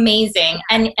 They're amazing.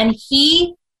 And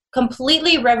he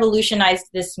completely revolutionized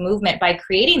this movement by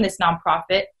creating this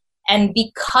nonprofit. And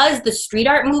because the street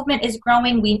art movement is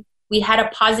growing, we had a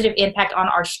positive impact on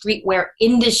our streetwear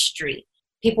industry.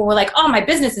 People were like, oh, my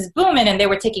business is booming. And they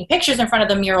were taking pictures in front of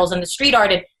the murals and the street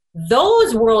art. And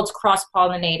those worlds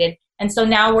cross-pollinated. And so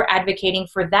now we're advocating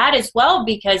for that as well,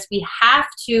 because we have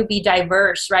to be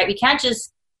diverse, right? We can't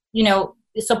just, you know,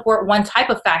 support one type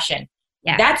of fashion.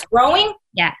 Yeah. That's growing.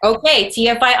 Yeah. Okay.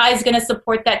 TFII is going to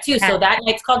support that too. Yeah. So that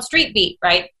night's called Street Beat,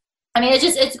 right? I mean,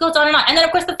 it goes on and on. And then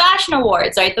of course the Fashion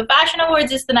Awards, right? The Fashion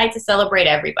Awards is the night to celebrate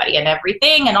everybody and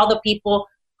everything and all the people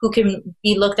who can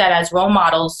be looked at as role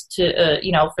models to,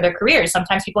 you know, for their careers.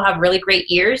 Sometimes people have really great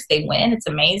years. They win. It's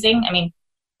amazing. I mean,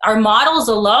 our models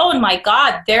alone, my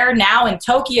God, they're now in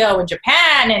Tokyo and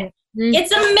Japan, and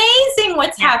it's amazing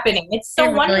what's happening. It's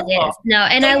so wonderful. Is. No,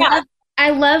 and so,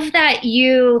 I love that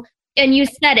you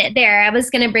said it there. I was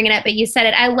going to bring it up, but you said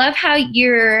it. I love how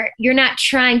you're not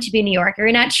trying to be New York, or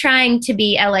you're not trying to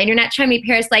be LA, and you're not trying to be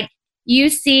Paris. Like, you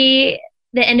see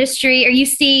the industry, or you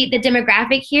see the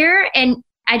demographic here, and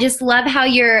I just love how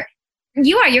you're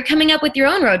coming up with your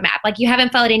own roadmap. Like, you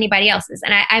haven't followed anybody else's.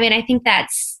 And I mean, I think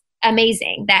that's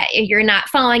amazing that you're not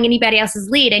following anybody else's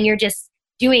lead, and you're just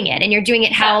doing it, and you're doing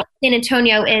it how San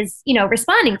Antonio is, you know,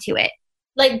 responding to it.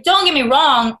 Like, don't get me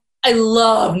wrong. I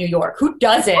love New York. Who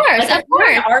doesn't? Of course, like, of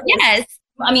course. Yes.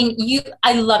 I mean,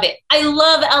 I love it. I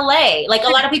love LA. Like, a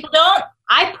lot of people don't.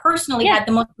 I personally had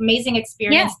the most amazing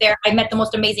experience there. I met the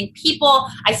most amazing people.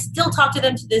 I still talk to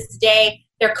them to this day.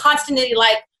 They're constantly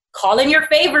like, call in your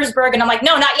favors, Berg. And I'm like,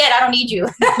 no, not yet. I don't need you.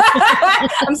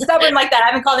 I'm stubborn like that. I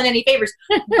haven't called in any favors.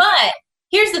 But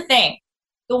here's the thing.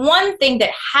 The one thing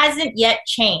that hasn't yet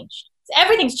changed, so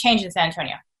everything's changed in San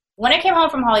Antonio. When I came home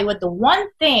from Hollywood, the one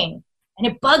thing, and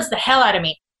it bugs the hell out of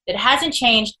me, that hasn't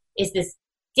changed is this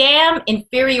damn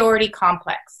inferiority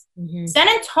complex. Mm-hmm. San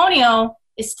Antonio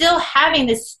is still having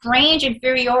this strange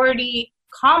inferiority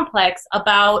complex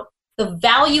about the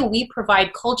value we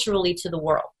provide culturally to the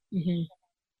world. Mm-hmm.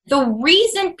 The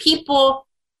reason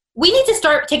we need to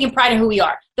start taking pride in who we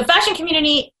are. The fashion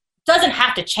community doesn't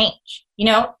have to change, you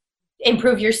know,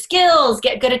 improve your skills,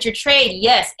 get good at your trade.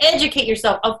 Yes. Educate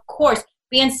yourself. Of course.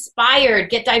 Be inspired,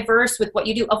 get diverse with what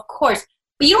you do. Of course.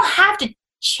 But you don't have to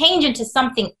change into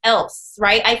something else,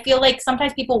 right? I feel like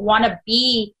sometimes people want to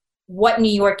be what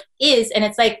New York is. And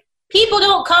it's like, people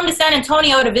don't come to San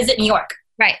Antonio to visit New York.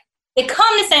 Right. They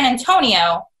come to San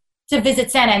Antonio to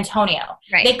visit San Antonio.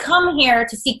 Right. They come here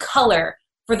to see color,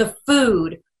 for the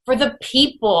food, for the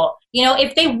people. You know,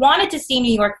 if they wanted to see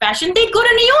New York fashion, they'd go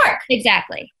to New York.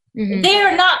 Exactly. Mm-hmm.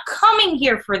 They're not coming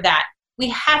here for that. We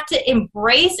have to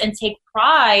embrace and take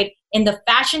pride in the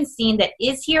fashion scene that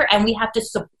is here, and we have to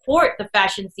support the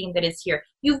fashion scene that is here.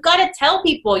 You've got to tell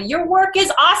people your work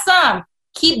is awesome.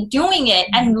 Keep doing it,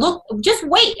 and look, just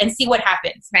wait and see what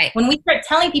happens. Right. When we start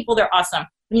telling people they're awesome,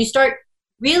 when you start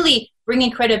really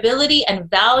bringing credibility and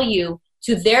value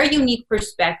to their unique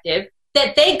perspective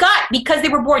that they got because they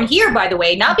were born here, by the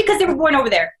way, not because they were born over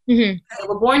there. Mm-hmm. They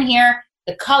were born here,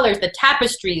 the colors, the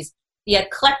tapestries, the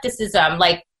eclecticism,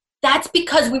 like that's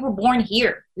because we were born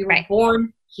here. We were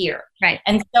born here. Right.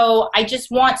 And so I just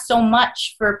want so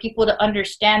much for people to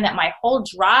understand that my whole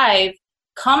drive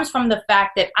comes from the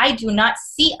fact that I do not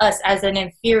see us as an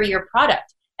inferior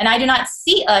product. And I do not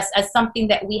see us as something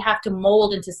that we have to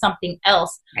mold into something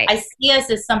else. Right. I see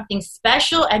us as something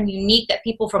special and unique that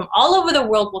people from all over the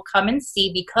world will come and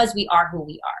see because we are who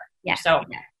we are. Yeah. So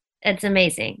it's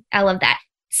amazing. I love that.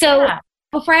 So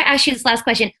before I ask you this last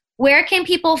question, where can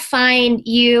people find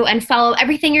you and follow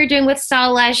everything you're doing with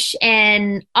Stylish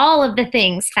and all of the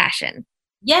things fashion?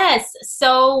 Yes.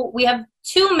 So we have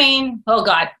two main,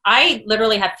 I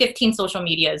literally have 15 social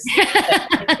medias.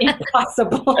 It's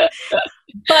impossible.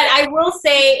 But I will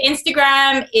say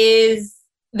Instagram is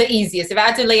the easiest. If I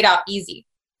had to lay it out easy,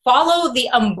 follow the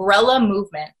Umbrella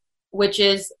Movement, which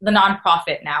is the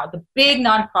nonprofit now. The big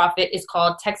nonprofit is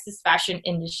called Texas Fashion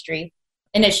Industry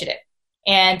Initiative.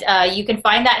 And you can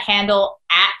find that handle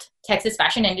at Texas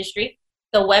Fashion Industry.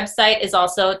 The website is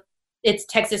also, it's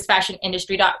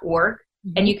texasfashionindustry.org.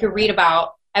 And you can read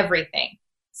about everything.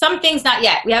 Some things not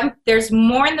yet. There's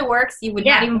more in the works. You would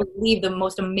not even believe the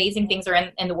most amazing things are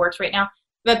in the works right now.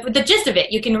 But the gist of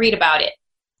it, you can read about it.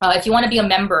 If you want to be a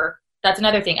member, that's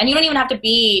another thing. And you don't even have to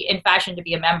be in fashion to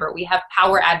be a member. We have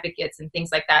power advocates and things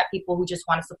like that. People who just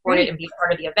want to support it and be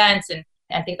part of the events and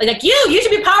things like you should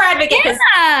be a power advocate because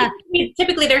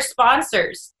typically they're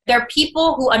sponsors. They're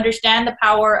people who understand the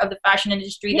power of the fashion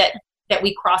industry that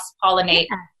we cross-pollinate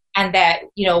and that,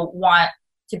 want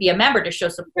to be a member to show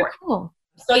support. Cool.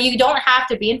 So you don't have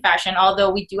to be in fashion,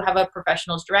 although we do have a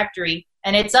professionals directory,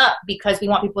 and it's up because we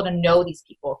want people to know these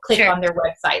people, click on their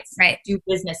websites, do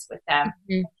business with them.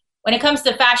 When it comes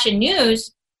to fashion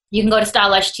news, you can go to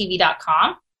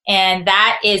stylishtv.com, and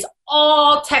that is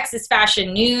all Texas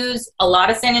fashion news, a lot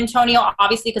of San Antonio,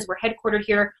 obviously, because we're headquartered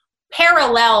here,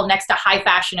 parallel next to high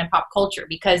fashion and pop culture,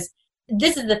 because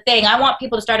this is the thing. I want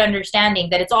people to start understanding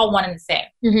that it's all one and the same.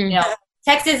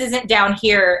 Texas isn't down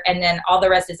here and then all the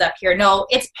rest is up here. No,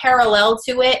 it's parallel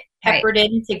to it, peppered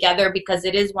in together because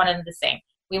it is one and the same.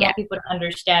 We want people to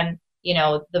understand,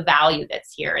 the value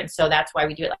that's here. And so that's why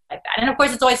we do it like that. And of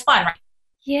course, it's always fun, right?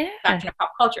 Yeah. Fashion and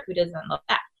pop culture. Who doesn't love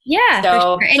that? Yeah.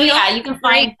 So you can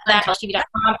find that at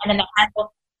stylishtv.com and then the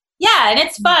handle. Yeah, and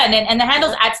it's fun. And the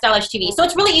handle's at Stylish TV. So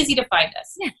it's really easy to find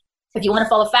us. Yeah. If you want to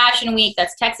follow Fashion Week,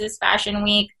 that's Texas Fashion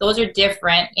Week. Those are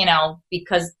different,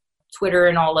 because Twitter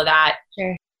and all of that.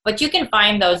 Sure. But you can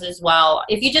find those as well.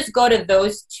 If you just go to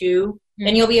those two,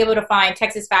 then you'll be able to find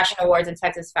Texas Fashion Awards and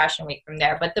Texas Fashion Week from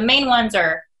there. But the main ones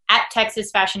are at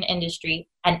Texas Fashion Industry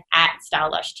and at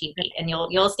Stylish TV, and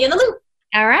you'll stay in the loop.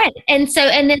 All right. And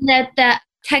then the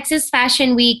Texas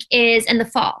Fashion Week is in the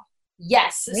fall.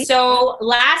 Yes. Right. So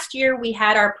last year we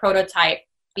had our prototype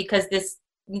because this,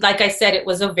 like I said, it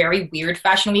was a very weird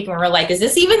fashion week and we were like, is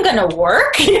this even going to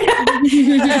work?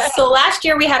 So last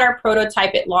year we had our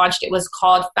prototype. It launched. It was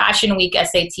called Fashion Week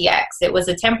SATX. It was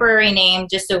a temporary name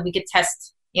just so we could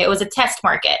test. It was a test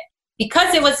market.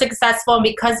 Because it was successful and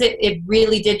because it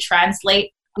really did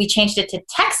translate, we changed it to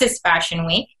Texas Fashion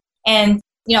Week. And,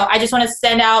 I just want to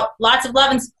send out lots of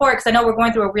love and support because I know we're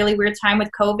going through a really weird time with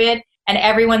COVID. And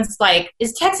everyone's like,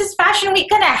 is Texas Fashion Week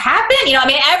going to happen?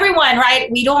 Everyone, right?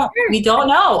 We don't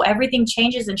know. Everything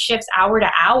changes and shifts hour to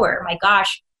hour. My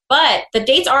gosh. But the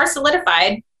dates are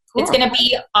solidified. Cool. It's going to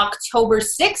be October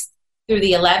 6th through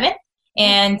the 11th.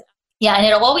 And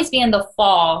it'll always be in the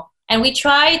fall. And we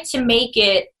try to make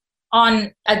it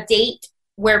on a date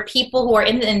where people who are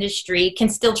in the industry can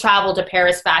still travel to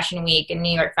Paris Fashion Week and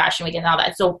New York Fashion Week and all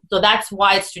that. So that's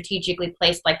why it's strategically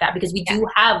placed like that, because we do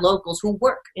have locals who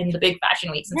work in the big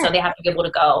fashion weeks, and so they have to be able to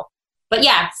go. But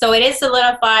so it is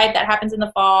solidified. That happens in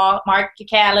the fall. Mark your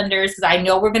calendars because I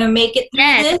know we're going to make it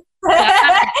through this.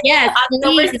 Yes,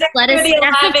 please, let us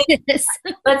know this.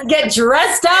 Let's get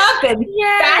dressed up and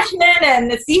fashion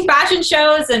and see fashion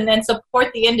shows and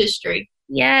support the industry.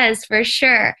 Yes, for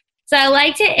sure. So I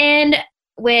like to end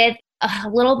with a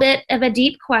little bit of a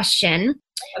deep question,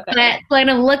 but kind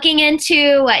of looking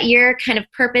into what your kind of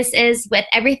purpose is with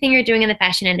everything you're doing in the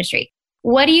fashion industry.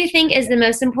 What do you think is the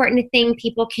most important thing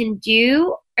people can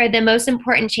do or the most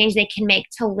important change they can make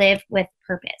to live with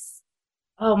purpose?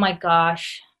 Oh my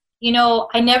gosh.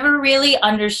 I never really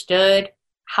understood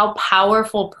how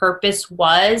powerful purpose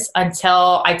was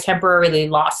until I temporarily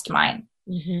lost mine.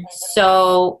 Mm-hmm.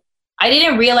 So I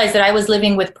didn't realize that I was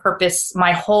living with purpose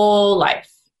my whole life.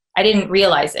 I didn't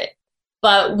realize it.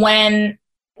 But when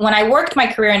I worked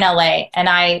my career in LA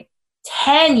and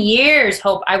 10 years,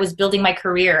 Hope, I was building my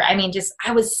career.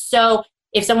 I was so,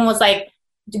 if someone was like,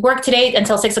 work today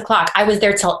until 6 o'clock. I was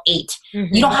there till 8.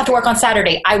 Mm-hmm. You don't have to work on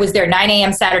Saturday. I was there 9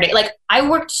 a.m. Saturday. Like, I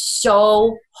worked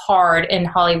so hard in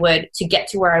Hollywood to get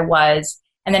to where I was.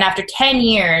 And then after 10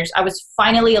 years, I was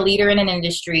finally a leader in an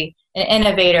industry, an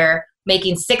innovator,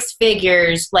 making 6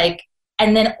 figures. Like,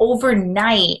 and then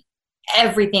overnight,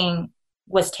 everything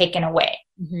was taken away.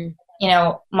 Mm-hmm. You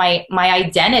know, my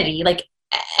identity, like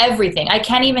everything. I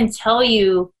can't even tell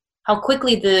you how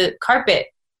quickly the carpet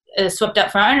swept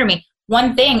up from under me.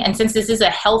 One thing, and since this is a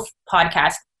health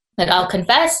podcast, that I'll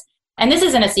confess, and this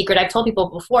isn't a secret, I've told people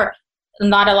before,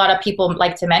 not a lot of people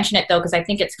like to mention it though, because I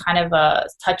think it's kind of a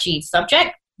touchy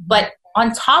subject. But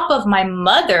on top of my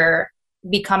mother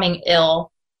becoming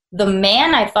ill, the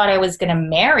man I thought I was going to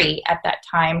marry at that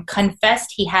time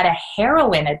confessed he had a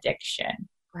heroin addiction.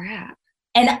 Crap.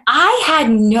 And I had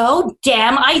no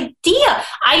damn idea.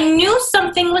 I knew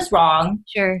something was wrong.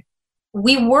 Sure.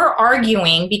 We were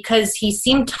arguing because he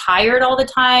seemed tired all the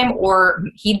time or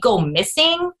he'd go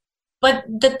missing. But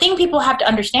the thing people have to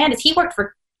understand is he worked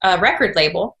for a record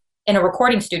label in a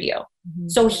recording studio. Mm-hmm.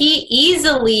 So he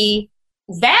easily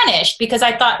vanished because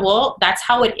I thought, well, that's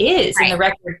how it is in the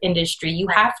record industry. You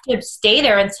have to stay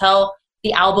there until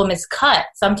the album is cut.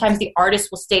 Sometimes the artist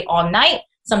will stay all night.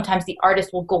 Sometimes the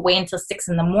artist will go away until 6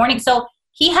 a.m. So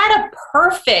he had a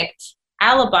perfect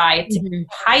alibi to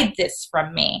hide this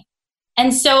from me.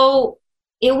 And so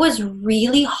it was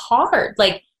really hard.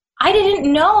 Like, I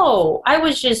didn't know. I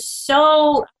was just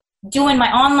so doing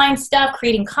my online stuff,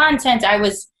 creating content. I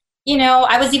was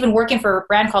even working for a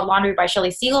brand called Laundry by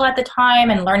Shelly Siegel at the time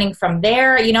and learning from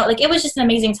there. Like, it was just an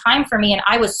amazing time for me. And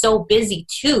I was so busy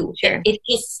too. Sure. It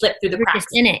just slipped through the cracks. Just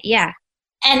in it, yeah.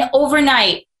 And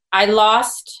overnight, I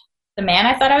lost the man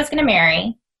I thought I was going to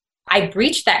marry. I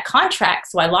breached that contract,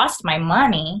 so I lost my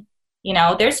money.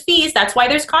 There's fees. That's why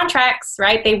there's contracts,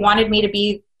 right? They wanted me to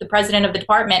be the president of the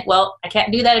department. Well, I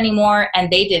can't do that anymore. And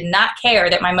they did not care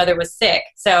that my mother was sick.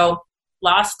 So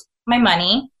lost my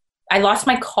money. I lost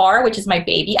my car, which is my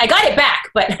baby. I got it back,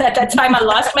 but at that time I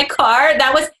lost my car.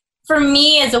 That was, for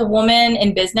me as a woman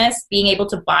in business, being able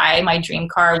to buy my dream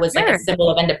car was like a symbol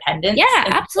of independence. Yeah,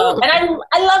 absolutely. And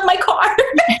I love my car.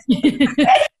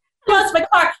 I lost my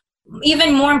car.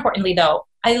 Even more importantly, though,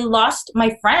 I lost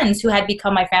my friends who had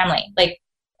become my family, like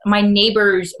my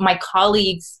neighbors, my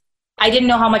colleagues. I didn't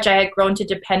know how much I had grown to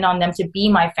depend on them to be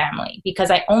my family because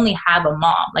I only have a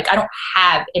mom. Like, I don't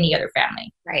have any other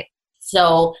family. Right.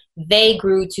 So they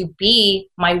grew to be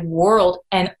my world,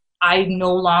 and I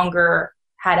no longer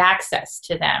had access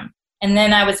to them. And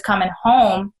then I was coming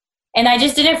home, and I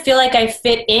just didn't feel like I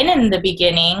fit in the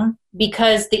beginning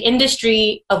because the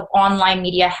industry of online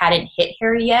media hadn't hit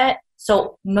here yet.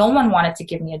 So no one wanted to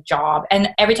give me a job.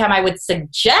 And every time I would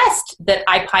suggest that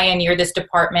I pioneer this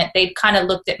department, they kind of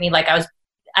looked at me like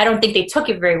I don't think they took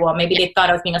it very well. Maybe they thought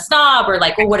I was being a snob or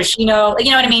like, oh, what does she know? You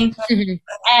know what I mean? Mm-hmm.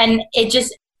 And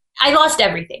I lost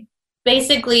everything.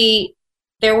 Basically,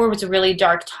 there was a really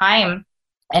dark time.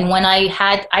 And when I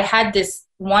had this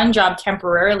one job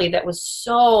temporarily that was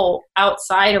so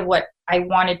outside of what I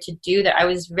wanted to do that I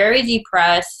was very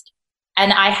depressed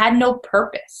and I had no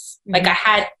purpose. Mm-hmm.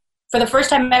 Like, for the first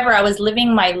time ever, I was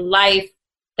living my life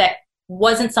that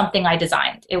wasn't something I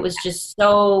designed. It was just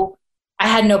I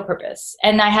had no purpose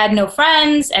and I had no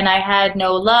friends and I had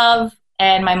no love,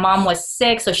 and my mom was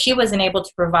sick. So she wasn't able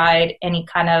to provide any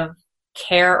kind of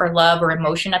care or love or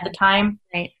emotion at the time.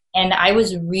 Right. And I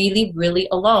was really, really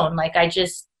alone. Like,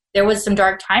 there was some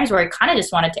dark times where I kind of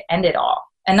just wanted to end it all.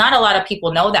 And not a lot of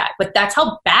people know that, but that's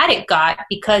how bad it got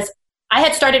because I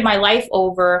had started my life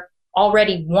over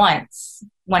already once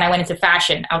when I went into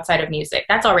fashion outside of music.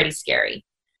 That's already scary.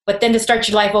 But then to start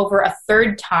your life over a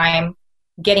third time,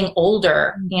 getting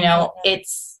older,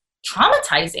 it's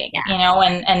traumatizing,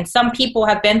 and some people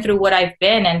have been through what I've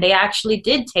been and they actually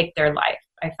did take their life,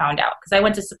 I found out, because I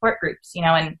went to support groups,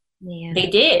 and they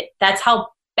did. That's how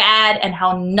bad and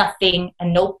how nothing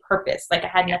and no purpose. Like, I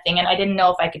had nothing and I didn't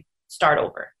know if I could start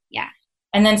over. Yeah.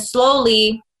 And then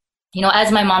slowly,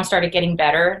 as my mom started getting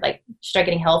better, like started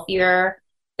getting healthier,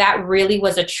 that really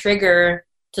was a trigger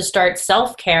to start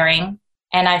self-caring.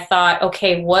 And I thought,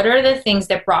 okay, what are the things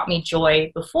that brought me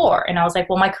joy before? And I was like,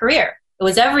 well, my career. It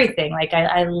was everything. Like,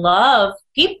 I love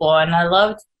people and I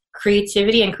loved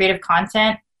creativity and creative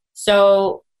content.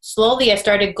 So slowly I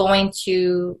started going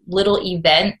to little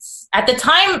events. At the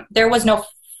time, there was no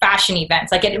fashion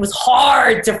events. Like, it was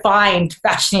hard to find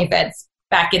fashion events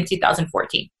back in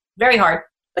 2014. Very hard.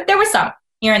 But there were some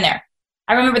here and there.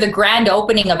 I remember the grand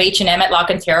opening of H&M at La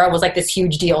Cantera was like this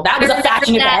huge deal. That was a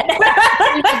fashion event.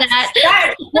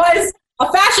 That was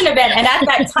a fashion event. And at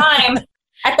that time,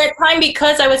 At that time,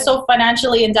 because I was so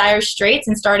financially in dire straits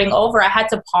and starting over, I had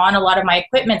to pawn a lot of my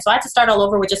equipment. So I had to start all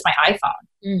over with just my iPhone.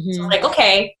 Mm-hmm. So I was like,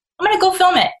 okay, I'm going to go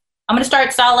film it. I'm going to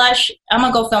start Style Lush. I'm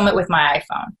going to go film it with my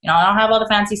iPhone. I don't have all the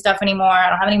fancy stuff anymore. I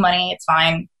don't have any money. It's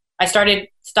fine. I started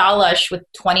Style Lush with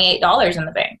 $28 in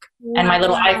the bank and my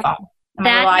little iPhone.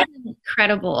 That's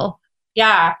incredible.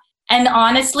 Yeah. And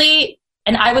honestly,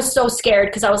 and I was so scared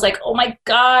because I was like, oh my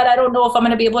God, I don't know if I'm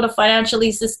going to be able to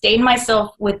financially sustain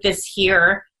myself with this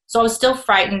here. So I was still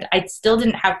frightened. I still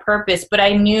didn't have purpose, but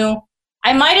I knew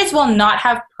I might as well not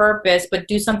have purpose, but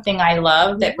do something I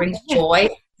love that brings joy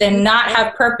than not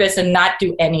have purpose and not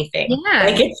do anything. Yeah.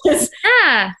 Like it's just,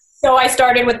 So I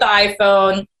started with the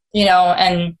iPhone,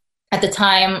 and at the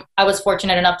time I was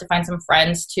fortunate enough to find some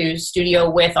friends to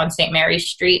studio with on St. Mary's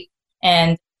Street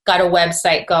and got a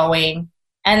website going.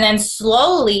 And then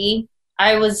slowly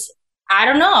I was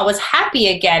happy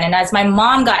again. And as my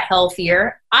mom got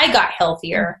healthier, I got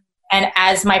healthier. And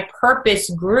as my purpose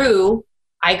grew,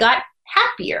 I got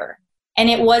happier. And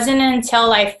it wasn't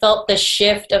until I felt the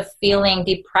shift of feeling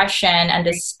depression and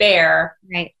despair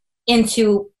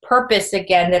into purpose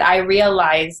again that I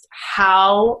realized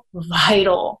how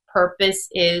vital purpose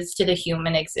is to the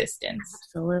human existence.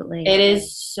 Absolutely. It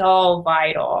is so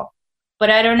vital. But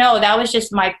I don't know, that was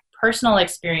just my personal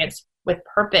experience with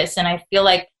purpose. And I feel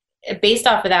like based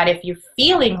off of that, if you're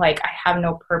feeling like I have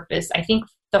no purpose, I think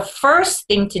the first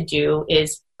thing to do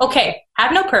is, okay,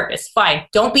 have no purpose, fine.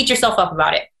 Don't beat yourself up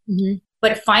about it. Mm-hmm.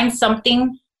 But find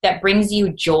something that brings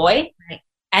you joy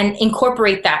and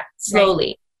incorporate that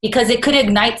slowly because it could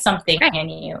ignite something in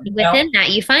you. Within that,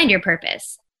 you find your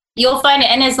purpose. You'll find it.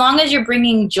 And as long as you're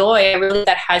bringing joy, really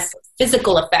that has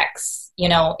physical effects,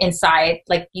 inside.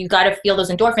 Like you got to feel those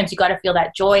endorphins. You got to feel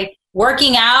that joy.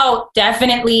 Working out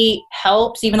definitely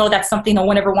helps, even though that's something no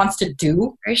one ever wants to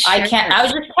do. For sure. I can't. I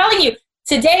was just telling you,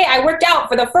 today I worked out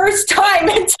for the first time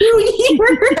in 2 years.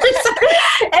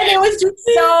 And it was just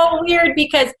so weird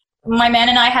because my man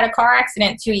and I had a car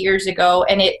accident 2 years ago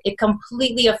and it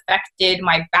completely affected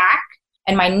my back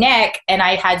and my neck. And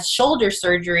I had shoulder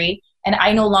surgery and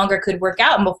I no longer could work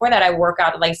out. And before that, I work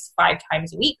out at least 5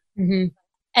 times a week. Mm-hmm.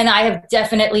 And I have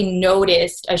definitely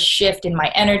noticed a shift in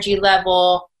my energy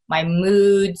level, my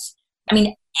moods. I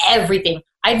mean, everything.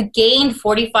 I've gained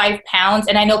 45 pounds,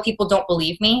 and I know people don't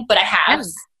believe me, but I have.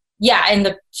 Yeah, in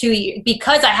the 2 years,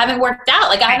 because I haven't worked out.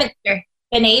 Like, I haven't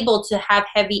been able to have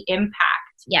heavy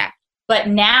impact. Yeah. But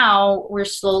now we're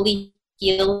slowly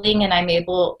healing, and I'm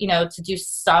able, to do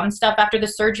some stuff after the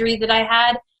surgery that I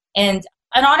had. And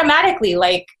automatically,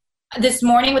 like, this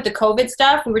morning with the COVID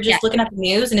stuff, we were just looking at the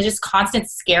news and it's just constant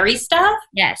scary stuff.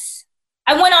 Yes.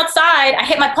 I went outside. I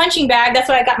hit my punching bag. That's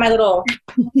why I got my little,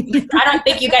 I don't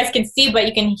think you guys can see, but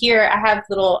you can hear I have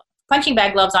little punching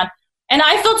bag gloves on. And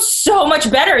I felt so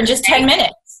much better in just 10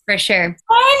 minutes. For sure. 10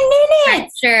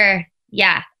 minutes. For sure.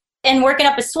 Yeah. And working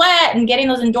up a sweat and getting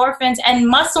those endorphins and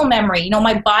muscle memory.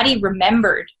 My body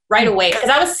remembered right away. Because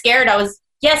I was scared. I was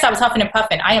huffing and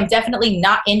puffing. I am definitely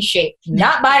not in shape.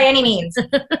 Not by any means.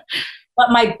 But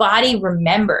my body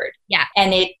remembered. Yeah.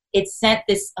 And it sent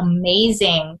this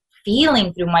amazing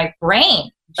feeling through my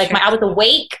brain. Like I was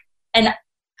awake and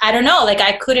I don't know, like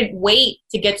I couldn't wait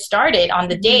to get started on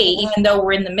the day, even though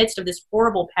we're in the midst of this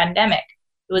horrible pandemic.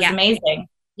 It was amazing.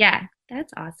 Yeah.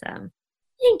 That's awesome.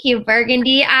 Thank you,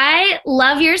 Burgundy. I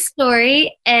love your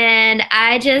story, and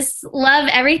I just love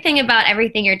everything about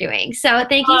everything you're doing. So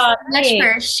thank you so much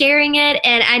for sharing it,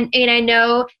 and I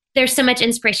know there's so much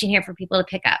inspiration here for people to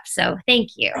pick up. So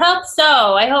thank you.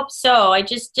 I hope so. I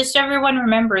just everyone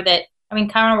remember that, kind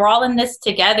of we're all in this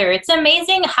together. It's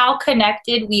amazing how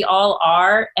connected we all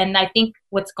are, and I think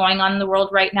what's going on in the world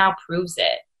right now proves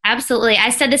it. Absolutely. I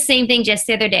said the same thing just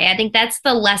the other day. I think that's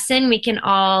the lesson we can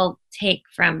all take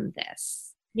from this.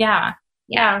 Yeah.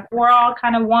 We're all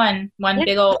kind of one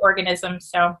big old organism.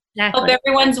 So Hope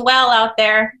everyone's well out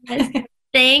there.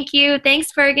 Thank you.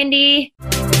 Thanks, Burgundy.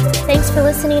 Thanks for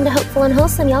listening to Hopeful and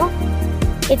Wholesome, y'all.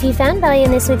 If you found value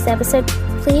in this week's episode,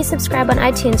 please subscribe on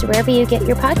iTunes or wherever you get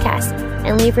your podcasts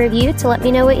and leave a review to let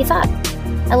me know what you thought.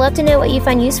 I love to know what you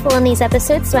find useful in these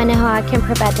episodes so I know how I can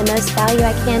provide the most value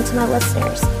I can to my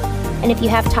listeners. And if you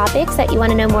have topics that you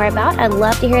want to know more about, I'd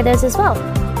love to hear those as well.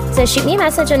 So shoot me a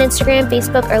message on Instagram,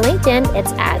 Facebook, or LinkedIn.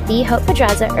 It's at The Hope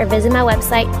Pedraza, or visit my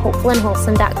website,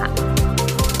 hopefulandwholesome.com.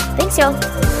 Thanks, y'all.